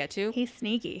needs to get to. He's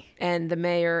sneaky. And the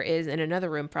mayor is in another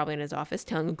room, probably in his office,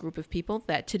 telling a group of people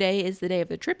that today is the day of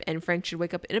the trip and Frank should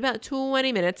wake up in about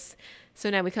 20 minutes. So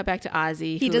now we cut back to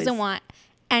Ozzy. He who doesn't is- want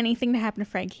anything to happen to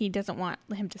Frank. He doesn't want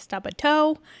him to stub a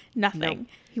toe. Nothing. Nope.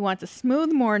 He wants a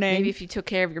smooth morning. Maybe if you took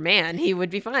care of your man, he would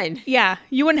be fine. Yeah,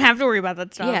 you wouldn't have to worry about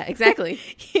that stuff. Yeah, exactly.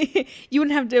 You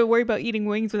wouldn't have to worry about eating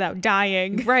wings without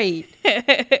dying. Right.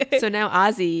 So now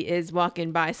Ozzy is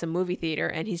walking by some movie theater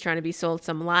and he's trying to be sold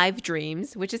some live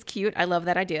dreams, which is cute. I love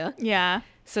that idea. Yeah.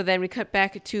 So then we cut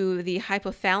back to the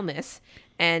hypothalamus,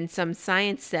 and some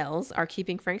science cells are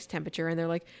keeping Frank's temperature, and they're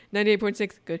like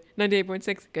 98.6, good,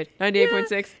 98.6, good, 98.6.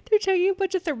 They're checking a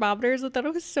bunch of thermometers. I thought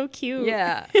it was so cute.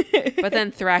 Yeah. But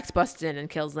then Thorax busts in and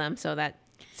kills them, so that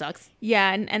sucks.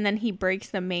 Yeah, and then he breaks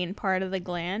the main part of the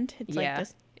gland. It's Yeah. like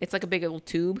this. It's like a big old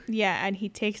tube. Yeah, and he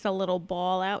takes a little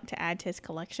ball out to add to his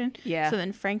collection. Yeah. So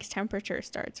then Frank's temperature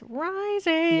starts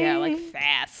rising. Yeah, like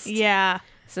fast. Yeah.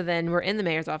 So then we're in the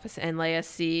mayor's office, and Leia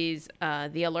sees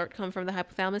the alert come from the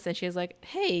hypothalamus, and she's like,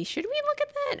 "Hey, should we look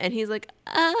at that?" And he's like,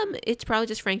 it's probably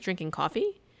just Frank drinking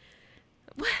coffee."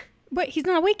 What? But he's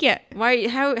not awake yet. Why?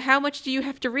 How much do you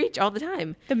have to reach all the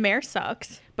time? The mayor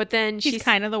sucks. But then He's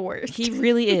kind of the worst. He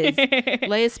really is.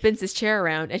 Leia spins his chair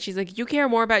around, and she's like, "You care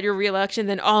more about your reelection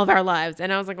than all of our lives."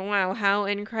 And I was like, "Wow, how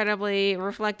incredibly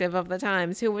reflective of the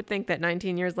times. Who would think that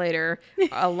 19 years later,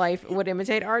 a life would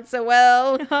imitate art so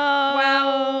well?"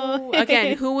 Wow.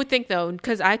 Again, who would think though?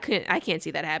 Because I can't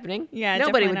see that happening. Yeah,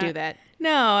 nobody would definitely do that.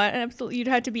 No, absolutely. You'd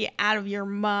have to be out of your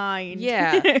mind.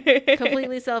 Yeah,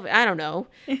 completely I don't know.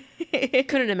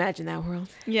 Couldn't imagine that world.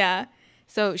 Yeah.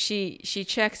 So she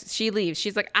checks. She leaves.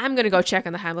 She's like, "I'm gonna go check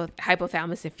on the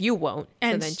hypothalamus if you won't."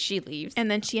 And so then she leaves.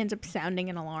 And then she ends up sounding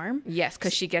an alarm. Yes,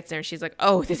 because she gets there and she's like,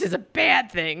 "Oh, this is a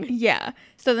bad thing." Yeah.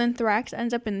 So then Thorax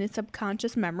ends up in the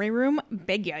subconscious memory room.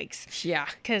 Big yikes. Yeah.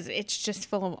 Because it's just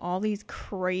full of all these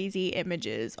crazy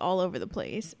images all over the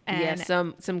place. And Yeah,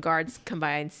 some guards come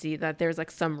by and see that there's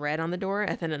like some red on the door,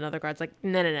 and then another guard's like,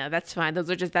 no, that's fine.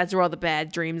 That's where all the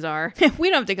bad dreams are. we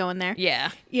don't have to go in there. Yeah.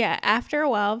 Yeah. After a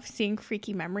while of seeing freaky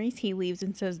memories, he leaves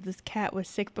and says, "This cat was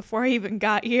sick before I even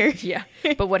got here." Yeah.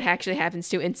 But what actually happens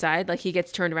to inside, like he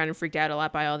gets turned around and freaked out a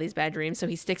lot by all these bad dreams. So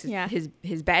he sticks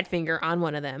his bad finger on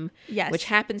one of them. Yes. Which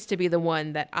happens to be the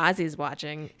one that Ozzy's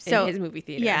watching in his movie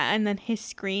theater. Yeah, and then his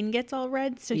screen gets all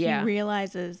red, so Yeah. he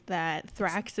realizes that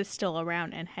Thrax is still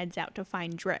around and heads out to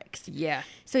find Drix. Yeah.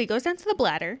 So he goes down to the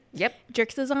bladder. Yep.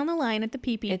 Drix is on the line at the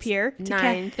PP It's pier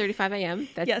 9:35 a.m.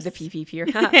 That's Yes. the PP pier.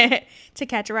 to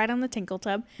catch a ride on the Tinkle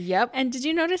Tub. Yep. And did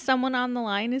you notice someone on the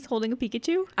line is holding a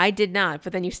Pikachu? I did not,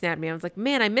 but then you snapped me. I was like,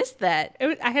 man, I missed that.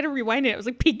 I had to rewind it. It was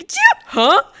like, Pikachu!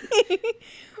 Huh?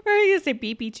 Or are you going to say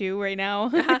Pikachu right now?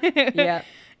 Yeah.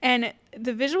 And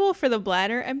the visual for the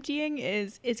bladder emptying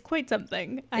is quite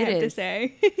something, I have to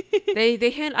say.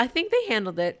 I think they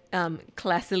handled it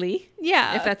classily.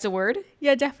 Yeah. If that's a word.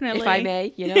 Yeah, definitely. If I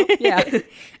may, Yeah.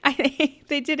 I think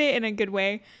they did it in a good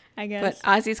way, I guess. But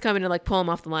Ozzy's coming to like pull him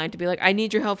off the line to be like, I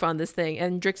need your help on this thing.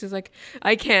 And Drix is like,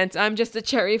 I can't. I'm just a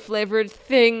cherry flavored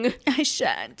thing. I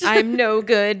shan't. I'm no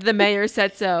good. The mayor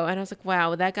said so. And I was like,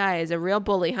 wow, that guy is a real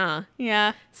bully, huh?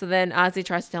 Yeah. So then Ozzy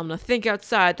tries to tell him to think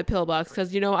outside the pillbox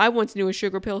because, I once knew a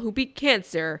sugar pill who beat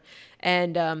cancer.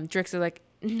 And Drix is like,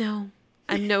 no,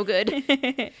 I'm no good.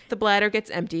 The bladder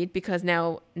gets emptied because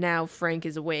now Frank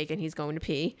is awake and he's going to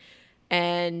pee.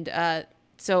 And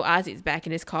so Ozzy's back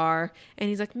in his car and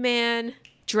he's like, man,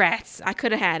 drats, I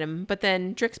could have had him. But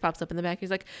then Drix pops up in the back.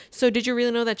 He's like, so did you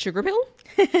really know that sugar pill?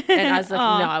 And I was like,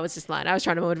 no, I was just lying. I was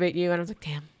trying to motivate you. And I was like,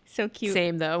 damn. So cute.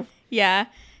 Same though. Yeah.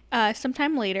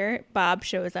 Sometime later, Bob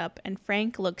shows up and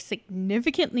Frank looks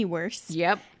significantly worse.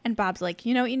 Yep. And Bob's like,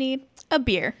 you know what you need? A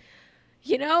beer.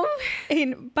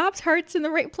 And Bob's heart's in the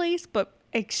right place, but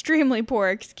extremely poor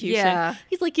execution. Yeah.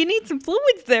 He's like, you need some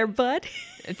fluids there, bud.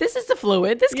 This is the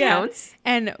fluid. This counts.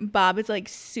 And Bob is like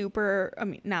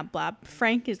not Bob.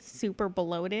 Frank is super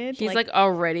bloated. He's like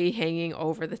already hanging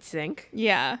over the sink.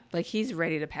 Yeah. Like he's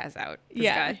ready to pass out. This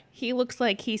Yeah. guy. He looks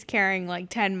like he's carrying like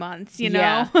 10 months,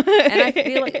 Yeah. know? And I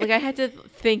feel like I had to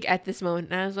think at this moment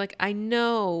and I was like, I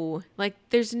know. Like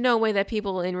there's no way that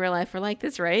people in real life are like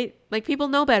this, right? Like people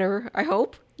know better, I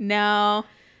hope. No.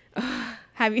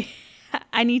 Have you...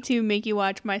 I need to make you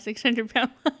watch My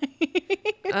 600-Pound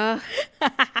Life.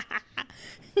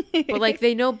 But like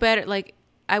they know better. Like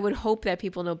I would hope that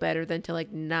people know better than to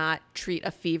like not treat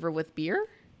a fever with beer.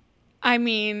 I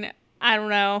mean, I don't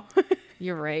know.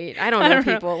 You're right. I don't know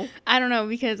people. I don't know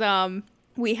because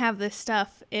we have this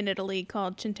stuff in Italy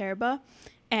called Chinterba,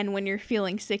 and when you're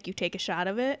feeling sick, you take a shot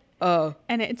of it. Oh.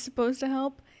 And it's supposed to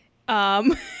help.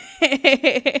 But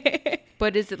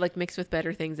is it like mixed with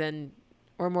better things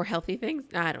or more healthy things?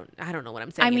 I don't know what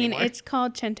I'm saying. I mean, anymore. it's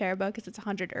called Chinterba because it's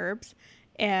 100 herbs.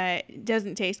 It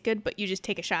doesn't taste good, but you just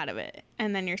take a shot of it,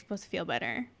 and then you're supposed to feel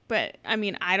better. But I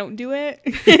mean, I don't do it.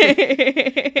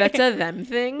 That's a them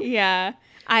thing. Yeah,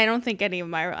 I don't think any of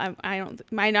my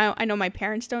I know my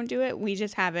parents don't do it. We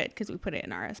just have it because we put it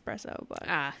in our espresso. But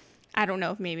I don't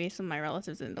know if maybe some of my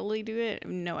relatives in Italy do it. I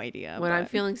have no idea. When I'm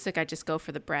feeling sick, I just go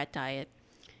for the brat diet: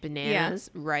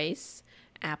 bananas, rice,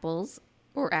 apples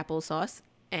or applesauce,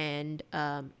 and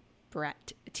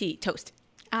brat tea toast.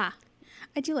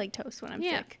 I do like toast when I'm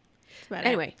sick.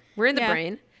 Anyway, we're in the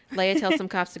brain. Leia tells some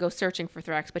cops to go searching for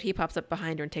Thrax, but he pops up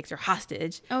behind her and takes her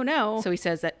hostage. Oh, no. So he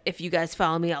says that if you guys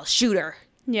follow me, I'll shoot her.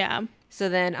 Yeah. So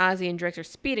then Ozzy and Drix are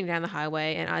speeding down the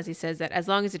highway, and Ozzy says that as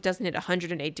long as it doesn't hit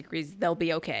 108 degrees, they'll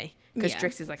be okay. Because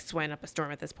Drix is like sweating up a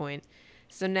storm at this point.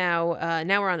 So now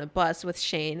we're on the bus with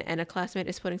Shane, and a classmate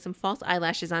is putting some false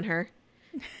eyelashes on her.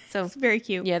 So it's very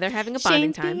cute. Yeah, they're having a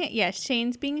bonding time.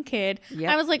 Shane's being a kid.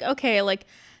 Yep. I was like, okay, like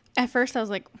at first I was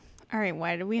like, all right,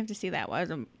 why did we have to see that? Why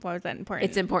was that important?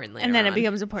 It's important later and then on. It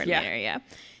becomes important later, yeah.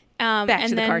 Back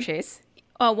to the car chase.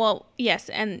 Oh, well, yes,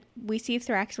 and we see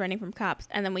Thrax running from cops,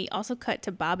 and then we also cut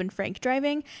to Bob and Frank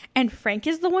driving, and Frank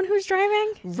is the one who's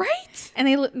driving. Right. And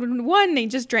they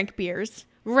just drank beers.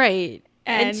 Right.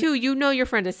 And two, your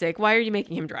friend is sick. Why are you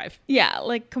making him drive? Yeah,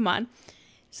 like, come on.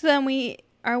 So then we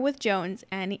are with Jones,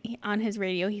 and on his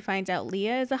radio, he finds out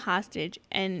Leah is a hostage,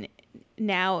 and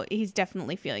now he's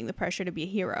definitely feeling the pressure to be a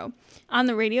hero. On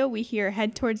the radio, we hear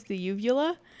head towards the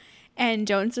uvula, and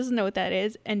Jones doesn't know what that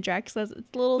is, and Drax says it's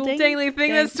a little dangly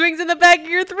thing that swings in the back of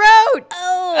your throat.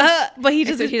 Oh, but he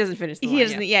doesn't finish the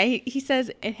line. He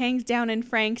says it hangs down in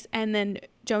Frank's, and then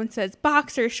Jones says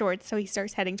boxer shorts, so he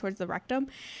starts heading towards the rectum,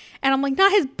 and I'm like,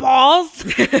 not his balls.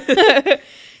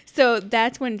 So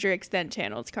that's when Drix then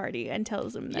channels Cardi and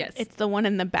tells him that it's the one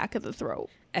in the back of the throat.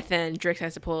 And then Drix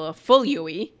has to pull a full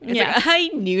Yui. Like, I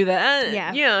knew that.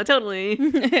 Yeah, totally.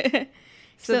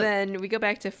 So then we go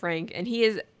back to Frank, and he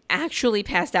is actually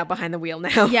passed out behind the wheel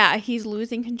now. Yeah, he's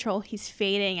losing control. He's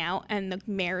fading out, and the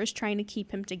mayor is trying to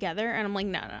keep him together. And I'm like,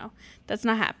 no, that's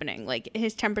not happening. Like,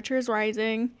 his temperature is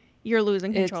rising. You're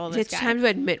losing control of this guy. It's time to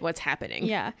admit what's happening.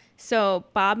 Yeah. So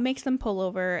Bob makes them pull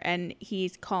over, and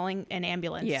he's calling an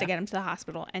ambulance to get him to the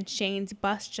hospital. And Shane's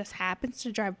bus just happens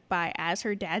to drive by as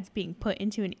her dad's being put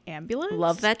into an ambulance.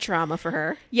 Love that trauma for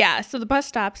her. Yeah. So the bus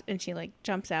stops, and she like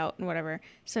jumps out and whatever.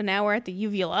 So now we're at the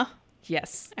uvula.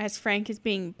 Yes. As Frank is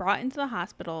being brought into the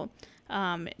hospital.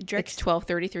 Drix, it's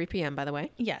 12:33 p.m. by the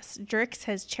way. Yes, Drix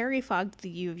has cherry fogged the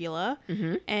uvula,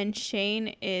 and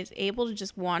Shane is able to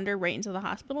just wander right into the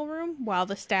hospital room while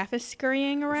the staff is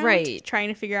scurrying around, trying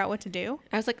to figure out what to do.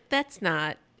 I was like, that's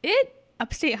not it.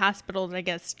 Upstate hospitals, I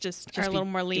guess, just are a be little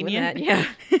more doing lenient. that,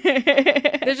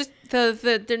 yeah. They're just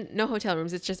there no hotel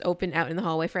rooms. It's just open out in the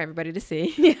hallway for everybody to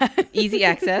see. Yeah. Easy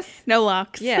access. No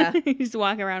locks. Yeah. You just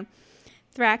walk around.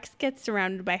 Thrax gets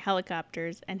surrounded by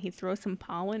helicopters, and he throws some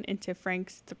pollen into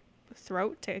Frank's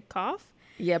throat to cough.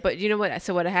 Yeah, but you know what?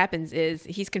 So what happens is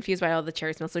he's confused by all the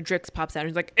cherry smell. So Drix pops out and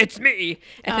he's like, "It's me!"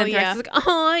 And then Thrax is like,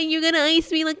 "Oh, you're gonna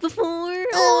ice me like before?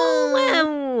 Oh,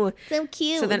 wow!" So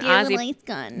cute. So then with your Ozzy- little ice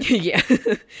gun. Yeah.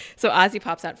 So Ozzy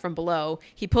pops out from below.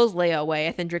 He pulls Leia away,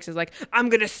 and then Drix is like, "I'm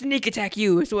gonna sneak attack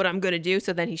you. Is what I'm gonna do."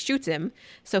 So then he shoots him.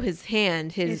 So his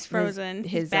hand, It's frozen.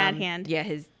 His bad hand. Yeah,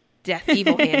 his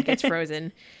evil hand gets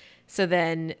frozen. So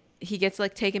then he gets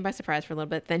like taken by surprise for a little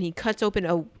bit. Then he cuts open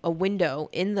a window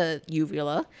in the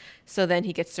uvula. So then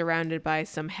he gets surrounded by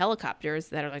some helicopters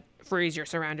that are like, "Freeze, you're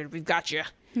surrounded. We've got you."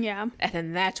 Yeah. And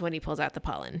then that's when he pulls out the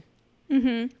pollen.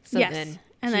 So Yes. then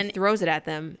And he then- throws it at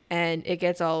them, and it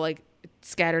gets all like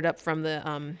scattered up from the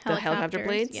helicopter Helicopters,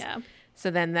 blades. yeah.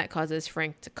 So then that causes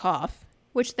Frank to cough.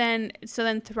 So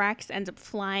then Thrax ends up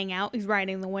flying out. He's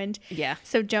riding the wind. Yeah.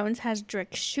 So Jones has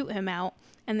Drix shoot him out,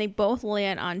 and they both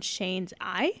land on Shane's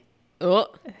eye. Oh,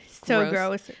 So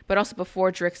gross. But also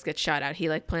before Drix gets shot out, he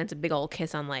like plants a big old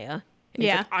kiss on Leia. And he's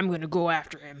Yeah. like, "I'm gonna go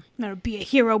after him." I'm gonna be a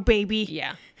hero, baby.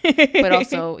 Yeah. But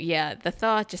also, yeah, the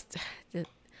thought just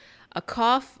a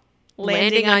cough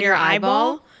landing on your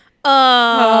eyeball.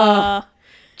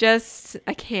 Just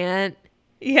I can't.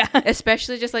 Yeah.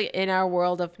 Especially just like in our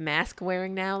world of mask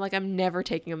wearing now, like I'm never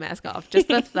taking a mask off. Just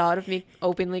the thought of me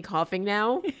openly coughing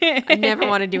now, I never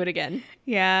want to do it again.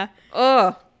 Yeah.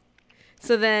 Oh,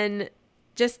 so then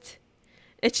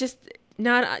it's just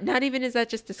not even is that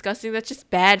just disgusting? That's just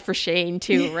bad for Shane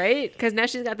too, right? Because now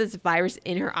she's got this virus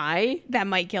in her eye. That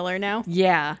might kill her now.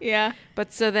 Yeah. Yeah.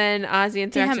 But so then Ozzy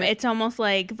and Damn, Thrax. it's almost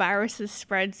like viruses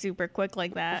spread super quick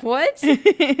like that. What?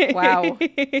 Wow.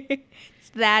 It's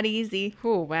that easy.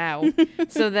 Oh, wow.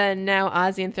 So then now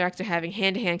Ozzy and Thrax are having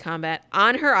hand-to-hand combat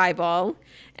on her eyeball,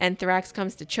 and Thrax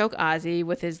comes to choke Ozzy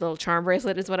with his little charm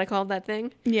bracelet is what I called that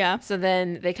thing. Yeah. So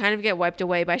then they kind of get wiped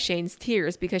away by Shane's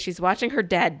tears because she's watching her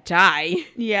dad die.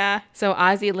 Yeah. So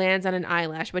Ozzy lands on an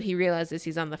eyelash, but he realizes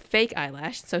he's on the fake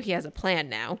eyelash, so he has a plan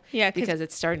now. Yeah, because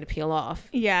it's starting to peel off.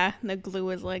 Yeah. The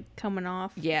glue is like coming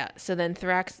off. Yeah, so then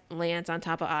Thrax lands on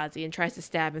top of Ozzy and tries to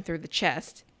stab him through the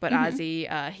chest, but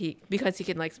Ozzy, because he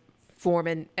can like form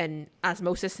an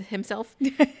osmosis himself,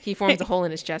 he forms a hole in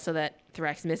his chest so that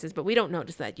Thrax misses, but we don't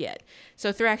notice that yet.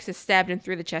 So Thrax has stabbed him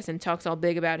through the chest and talks all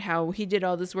big about how he did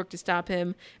all this work to stop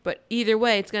him, but either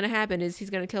way it's going to happen is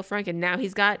he's going to kill Frank, and now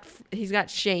he's got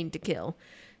Shane to kill.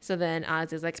 So then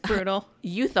Ozzy's like, Brutal.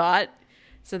 You thought.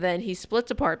 So then he splits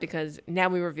apart because now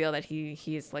we reveal that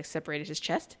he's like separated his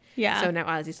chest. Yeah. So now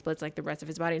Ozzy splits like the rest of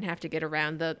his body and have to get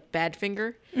around the bad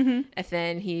finger. Mm-hmm. And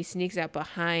then he sneaks out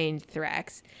behind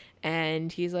Thrax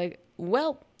and he's like,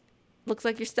 "Well, looks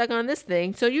like you're stuck on this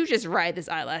thing. So you just ride this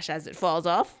eyelash as it falls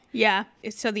off." Yeah.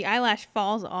 So the eyelash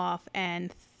falls off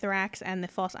and Thrax and the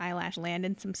false eyelash land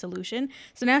in some solution.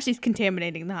 So now she's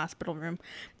contaminating the hospital room.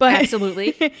 But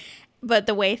Absolutely. But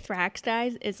the way Thrax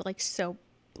dies is like so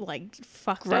like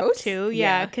fucked Gross? up too.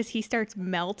 Yeah. Yeah, because he starts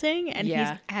melting and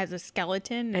Yeah. he has a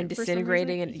skeleton And for some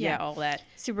disintegrating reason. and yeah, all that.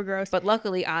 Super gross. But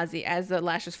luckily, Ozzy, as the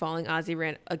lash was falling, Ozzy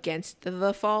ran against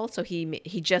the fall, so he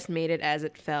just made it as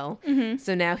it fell. Mm-hmm.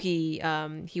 So now he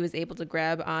was able to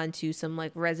grab onto some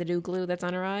like residue glue that's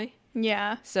on her eye.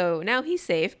 Yeah. So now he's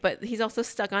safe, but he's also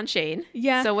stuck on Shane.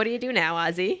 Yeah. So what do you do now,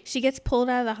 Ozzy? She gets pulled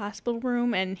out of the hospital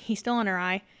room and he's still on her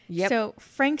eye. Yep. So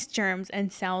Frank's germs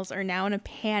and cells are now in a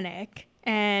panic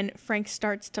and Frank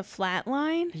starts to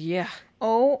flatline. Yeah.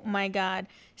 Oh my God.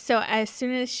 So as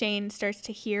soon as Shane starts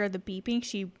to hear the beeping,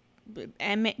 she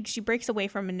breaks away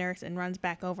from a nurse and runs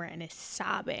back over and is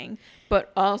sobbing.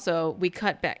 But also, we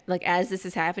cut back, like, as this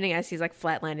is happening, as he's, like,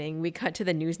 flatlining, we cut to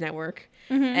the news network.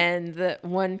 Mm-hmm. And the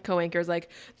one co-anchor is like,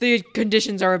 "The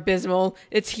conditions are abysmal.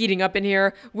 It's heating up in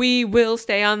here. We will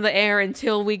stay on the air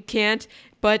until we can't.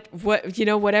 But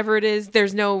whatever it is,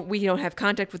 we don't have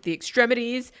contact with the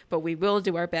extremities, but we will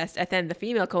do our best." And then the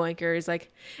female co-anchor is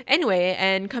like, "Anyway,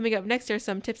 and coming up next are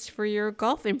some tips for your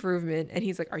golf improvement." And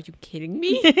he's like, "Are you kidding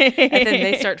me?" And then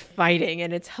they start fighting,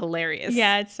 and it's hilarious.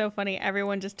 Yeah, it's so funny.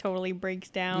 Everyone just totally breaks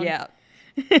down. Yeah.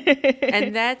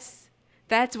 And that's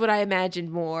what I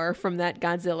imagined more from that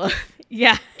Godzilla.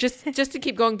 Yeah. just to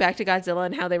keep going back to Godzilla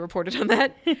and how they reported on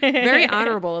that. Very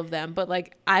honorable of them, but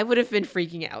like I would have been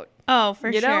freaking out. Oh, for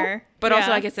You know? sure. But also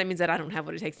Yeah. I guess that means that I don't have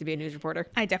what it takes to be a news reporter.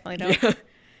 I definitely don't. Yeah.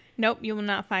 Nope, you will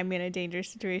not find me in a dangerous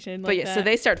situation like But yeah, that. so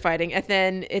they start fighting, and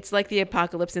then it's like the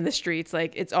apocalypse in the streets.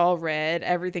 Like it's all red,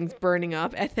 everything's burning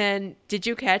up. And then, did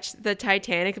you catch the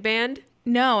Titanic band?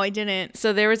 No, I didn't.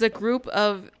 So there was a group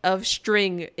of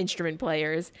string instrument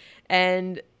players,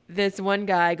 and this one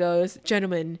guy goes,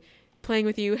 "Gentlemen, playing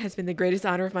with you has been the greatest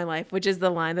honor of my life," which is the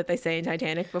line that they say in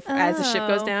Titanic before as the ship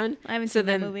goes down. I haven't So seen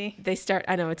that then movie. they start.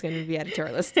 I know it's going to be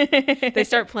editorialist. They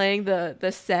start playing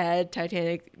the sad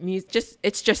Titanic music.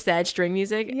 It's just sad string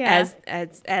music Yeah.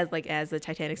 as the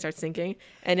Titanic starts sinking,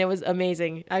 and it was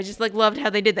amazing. I just like loved how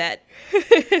they did that.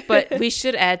 But we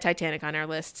should add Titanic on our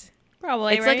list.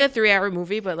 Probably, It's right? like a 3-hour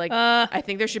movie, but like I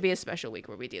think there should be a special week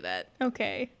where we do that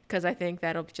Okay. because I think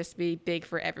that'll just be big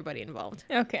for everybody involved.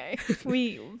 Okay.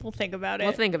 We'll think about it.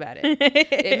 We'll think about it.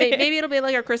 Maybe it'll be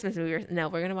like our Christmas movie. No,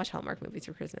 we're gonna watch Hallmark movies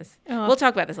for Christmas. Oh. We'll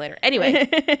talk about this later. Anyway,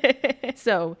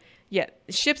 so yeah,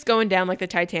 ship's going down like the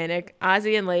Titanic.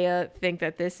 Ozzy and Leia think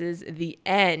that this is the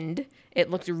end.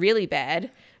 It looks really bad.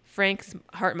 Frank's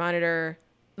heart monitor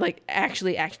like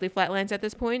actually flatlands at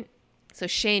this point. So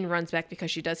Shane runs back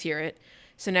because she does hear it.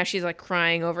 So now she's like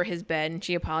crying over his bed, and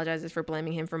she apologizes for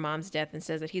blaming him for Mom's death and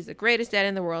says that he's the greatest dad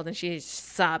in the world, and she's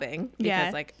sobbing because Yeah.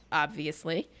 like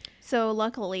obviously. So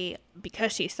luckily,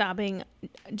 because she's sobbing,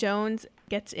 Jones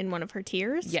gets in one of her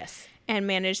tears. Yes. And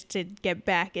managed to get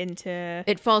back into...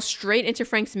 It falls straight into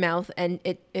Frank's mouth, and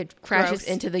it crashes Gross.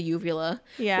 into the uvula.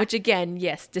 Yeah. Which again,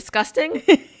 yes, disgusting.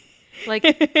 Like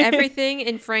everything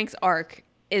in Frank's arc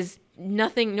is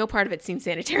nothing, no part of it seems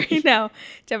sanitary. No,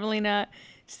 definitely not.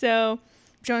 So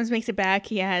Jones makes it back.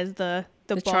 He has the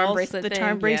balls, charm bracelet the thing,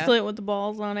 charm yeah. bracelet with the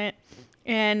balls on it.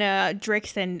 And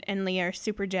Drix and Leah are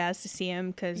super jazzed to see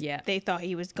him because Yeah. they thought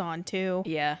he was gone too.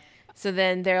 Yeah. So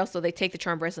then they take the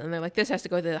charm bracelet and they're like, this has to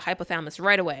go to the hypothalamus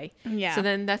right away. Yeah. So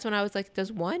then that's when I was like,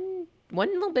 does one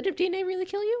little bit of DNA really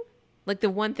kill you? Like the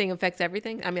one thing affects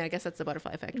everything? I mean, I guess that's the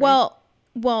butterfly effect. Right?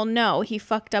 Well, no, he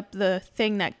fucked up the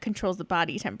thing that controls the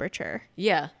body temperature.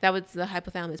 Yeah, that was the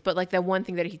hypothalamus. But like that one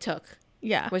thing that he took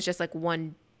Yeah. was just like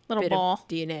one Little bit ball. of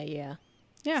DNA. Yeah.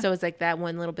 Yeah. So it's like that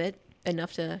one little bit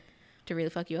enough to really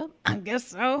fuck you up? I guess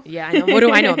so. Yeah, I know. What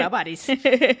do I know about bodies? I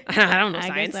don't know I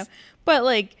science. guess so. But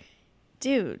like,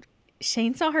 dude,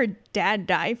 Shane saw her dad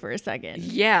die for a second.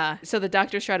 Yeah. So the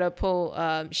doctors try to pull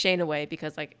Shane away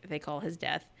because like they call his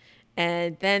death.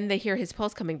 And then they hear his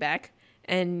pulse coming back.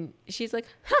 And she's like,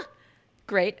 huh,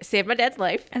 great. Saved my dad's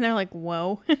life. And they're like,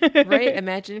 whoa. Right?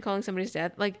 Imagine calling somebody's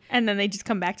death. Like, And then they just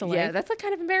come back to life. yeah, that's like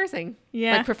kind of embarrassing.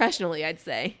 Yeah. Like professionally, I'd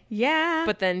say. Yeah.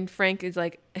 But then Frank is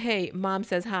like, hey, Mom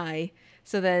says hi.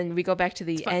 So then we go back to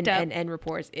the fucked up. NNN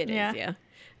reports. It is, Yeah. yeah.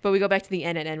 But we go back to the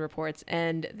NNN reports,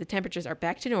 and the temperatures are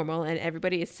back to normal, and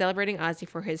everybody is celebrating Ozzy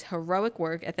for his heroic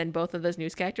work. And then both of those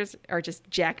newscasters are just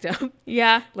jacked up.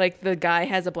 yeah. Like the guy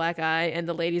has a black eye, and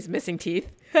the lady's missing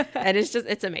teeth. And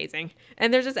it's amazing.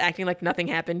 And they're just acting like nothing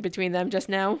happened between them just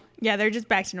now. Yeah, they're just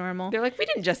back to normal. They're like, we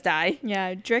didn't just die.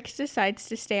 Yeah, Drix decides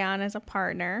to stay on as a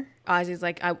partner. Ozzy's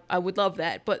like, I would love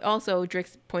that. But also,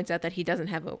 Drix points out that he doesn't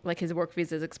have, his work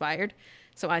visa is expired.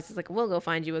 So Ozzy's like, we'll go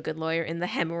find you a good lawyer in the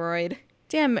hemorrhoid.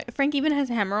 Damn, Frank even has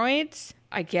hemorrhoids.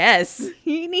 I guess.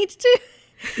 He needs to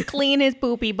clean his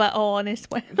poopy butthole and his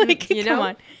sweat. Like, You come know?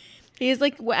 on. He's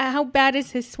like, how bad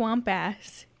is his swamp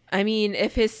ass? I mean,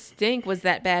 if his stink was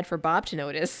that bad for Bob to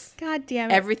notice, God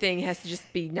damn it. everything has to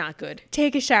just be not good.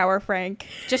 Take a shower, Frank.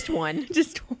 Just one.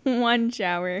 Just one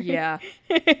shower. Yeah.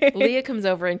 Leah comes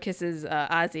over and kisses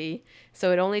Ozzy.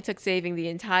 So it only took saving the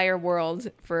entire world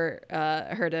for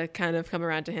her to kind of come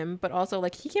around to him. But also,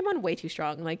 like, he came on way too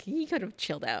strong. Like, he could have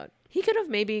chilled out. He could have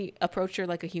maybe approached her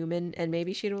like a human, and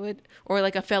maybe she would, or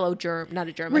like a fellow germ, not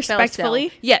a germ, a fellow Respectfully?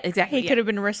 cell. Yeah, exactly. He yeah. could have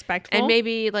been respectful. And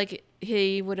maybe like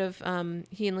he would have,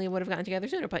 he and Leah would have gotten together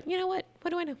sooner. But you know what?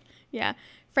 What do I know? Yeah.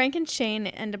 Frank and Shane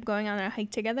end up going on a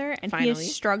hike together, and he Finally.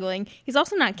 is struggling. He's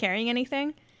also not carrying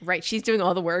anything. Right, she's doing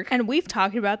all the work. And we've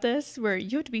talked about this, where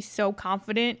you have to be so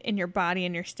confident in your body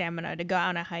and your stamina to go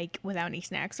on a hike without any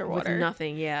snacks or With water.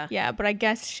 nothing, yeah. Yeah, but I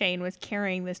guess Shane was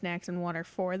carrying the snacks and water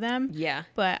for them. Yeah.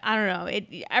 But I don't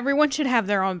know. Everyone should have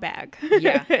their own bag.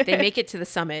 Yeah. They make it to the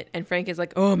summit, and Frank is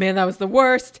like, oh man, that was the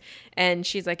worst. And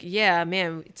she's like, yeah,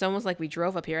 man, it's almost like we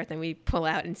drove up here. Then we pull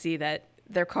out and see that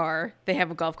their car, they have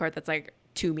a golf cart that's like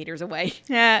 2 meters away.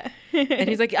 Yeah. And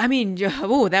he's like, I mean,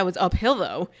 oh, that was uphill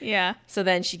though. Yeah. So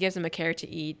then she gives him a carrot to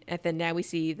eat. And then now we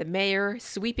see the mayor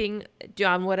sweeping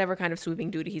on whatever kind of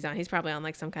sweeping duty he's on. He's probably on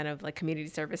like some kind of like community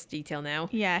service detail now.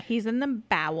 Yeah, he's in the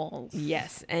bowels.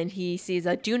 Yes. And he sees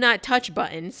a do not touch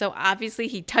button. So obviously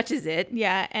he touches it.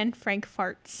 Yeah, and Frank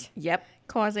farts, Yep.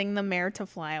 causing the mayor to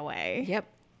fly away. Yep.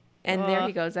 And there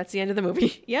he goes. That's the end of the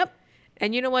movie. Yep.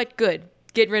 And you know what? Good.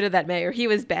 get rid of that mayor. He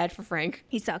was bad for Frank.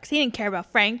 He sucks. He didn't care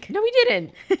about Frank. No, he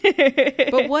didn't.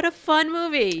 But what a fun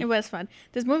movie. It was fun.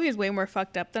 This movie is way more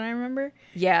fucked up than I remember.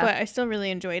 Yeah. But I still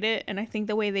really enjoyed it. And I think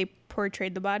the way they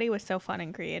portrayed the body was so fun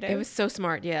and creative. It was so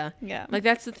smart, yeah. Yeah. Like,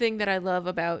 that's the thing that I love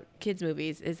about kids'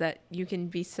 movies is that you can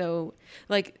be so,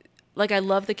 like I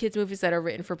love the kids' movies that are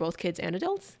written for both kids and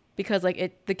adults. Because,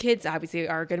 like, the kids obviously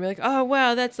are going to be like, oh,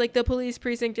 wow, that's, like, the police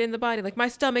precinct in the body. Like, my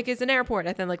stomach is an airport.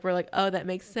 And then, like, we're like, oh, that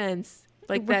makes sense.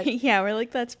 Like, that. Yeah, we're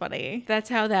like, that's funny. That's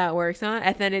how that works, huh?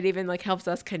 And then it even, like, helps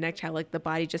us connect how, like, the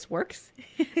body just works.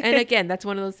 And, again, that's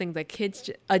one of those things, like,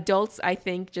 adults, I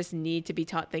think, just need to be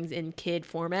taught things in kid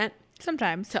format.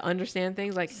 Sometimes. To understand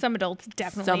things. Like, some adults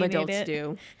definitely some need adults it.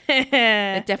 do.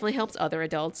 It definitely helps other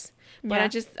adults.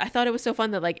 But Yeah. I thought it was so fun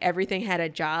that, like, everything had a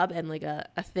job and, like, a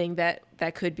thing that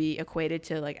could be equated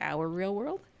to, like, our real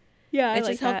world. Yeah, It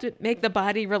just helped it make the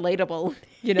body relatable,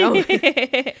 you know?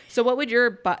 So what would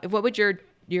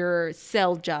your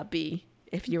cell job be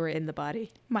if you were in the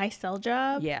body? My cell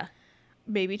job? Yeah.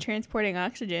 Maybe transporting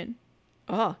oxygen.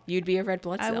 Oh, you'd be a red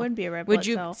blood cell. I would be a red Would blood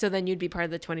you? cell. So then you'd be part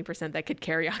of the 20% that could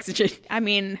carry oxygen. I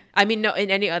mean, No,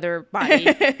 in any other body,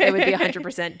 it would be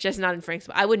 100%, just not in Frank's.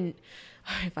 I wouldn't.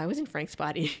 If I was in Frank's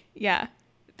body, yeah.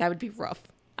 that would be rough.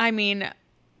 I mean,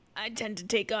 I tend to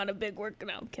take on a big work.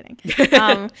 No, I'm kidding.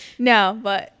 No,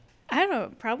 but I don't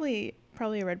know. Probably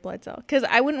a red blood cell. Because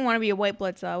I wouldn't want to be a white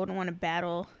blood cell. I wouldn't want to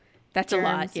battle That's a germs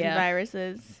lot. and Yeah.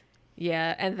 viruses.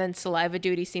 Yeah, and then saliva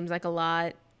duty seems like a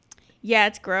lot. Yeah,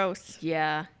 it's gross.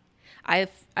 Yeah, I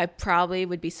probably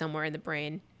would be somewhere in the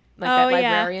brain, like Oh, that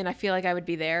yeah. librarian. I feel like I would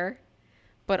be there,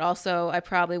 but also I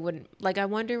probably wouldn't. Like, I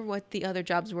wonder what the other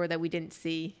jobs were that we didn't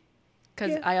see,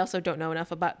 because Yeah. I also don't know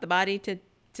enough about the body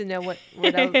to know what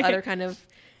other kind of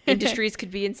industries could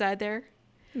be inside there.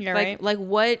 You're like right. like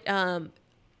what?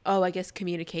 I guess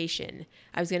communication.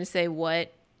 I was gonna say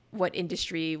what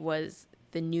industry was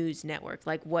the news network?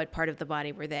 Like, what part of the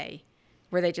body were they?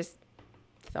 Were they just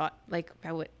thought like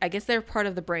I guess they're part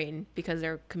of the brain because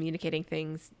they're communicating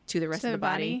things to the rest of the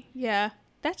body. Yeah,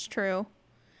 that's true.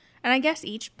 And I guess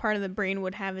each part of the brain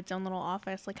would have its own little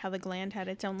office, like how the gland had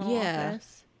its own little Yeah.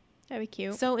 office. That'd be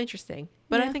cute. So interesting.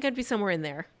 But I Yeah. think I'd be somewhere in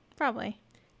there. Probably.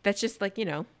 That's just like, I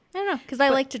don't know, because I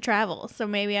like to travel, so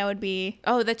maybe I would be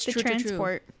oh, that's the true.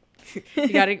 transport. We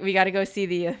gotta go see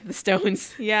the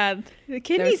Stones. Yeah, the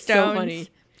kidney They're so stones funny.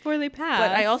 before they pass.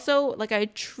 But I also I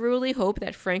truly hope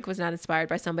that Frank was not inspired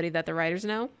by somebody that the writers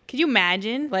know. Could you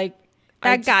imagine? Like,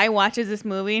 That guy watches this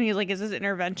movie and he's like, "Is this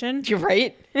intervention?" You're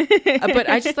right. But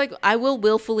I just I will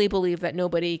willfully believe that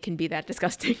nobody can be that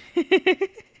disgusting.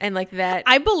 And like that.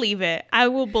 I believe it. I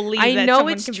will believe. I that know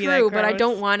someone it's can be that true, but I gross.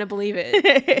 don't want to believe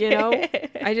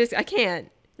it. I can't.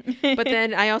 But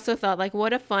then I also thought, like,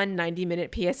 what a fun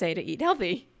 90-minute PSA to eat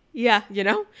healthy. Yeah,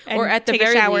 Or And at the take a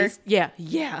very shower. least, yeah.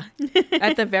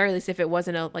 At the very least, if it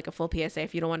wasn't a full PSA,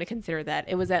 if you don't want to consider that,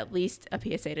 it was at least a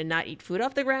PSA to not eat food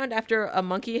off the ground after a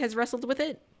monkey has wrestled with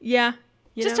it. yeah.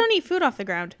 You Just know? don't eat food off the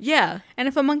ground. Yeah, And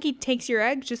if a monkey takes your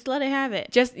egg, just let it have it.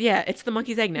 it's the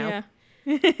monkey's egg now. Yeah.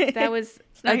 That was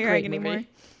It's not a your great egg movie. anymore.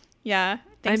 Yeah.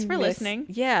 Thanks for listening.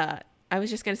 Yeah, I was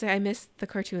just gonna say I miss the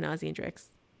cartoon Ozzy and Drix.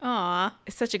 Aw.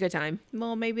 It's such a good time.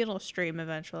 Well, maybe it'll stream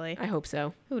eventually. I hope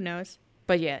so. Who knows?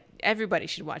 But yeah, everybody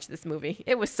should watch this movie.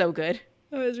 It was so good.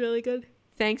 It was really good.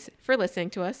 Thanks for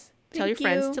listening to us. Tell your Thank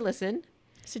friends you. to listen.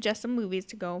 Suggest some movies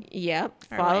to go. Yep.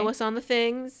 Our Follow way. us on the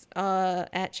things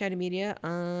at Shouty Media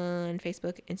on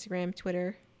Facebook, Instagram,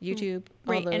 Twitter, YouTube.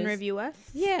 all Rate and those. review us.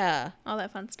 Yeah. All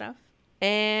that fun stuff.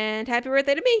 And happy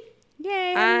birthday to me.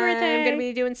 Yay. I'm birthday. going to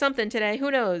be doing something today. Who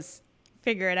knows?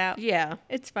 Figure it out. Yeah.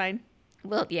 It's fine.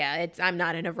 Well, yeah, I'm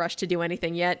not in a rush to do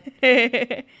anything yet.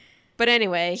 Should But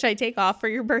anyway, I take off for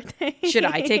your birthday? should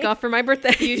I take off for my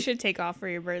birthday? You should take off for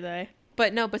your birthday.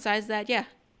 But no, besides that, yeah.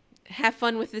 Have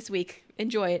fun with this week.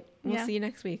 Enjoy it. We'll Yeah. see you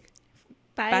next week.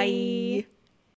 Bye. Bye.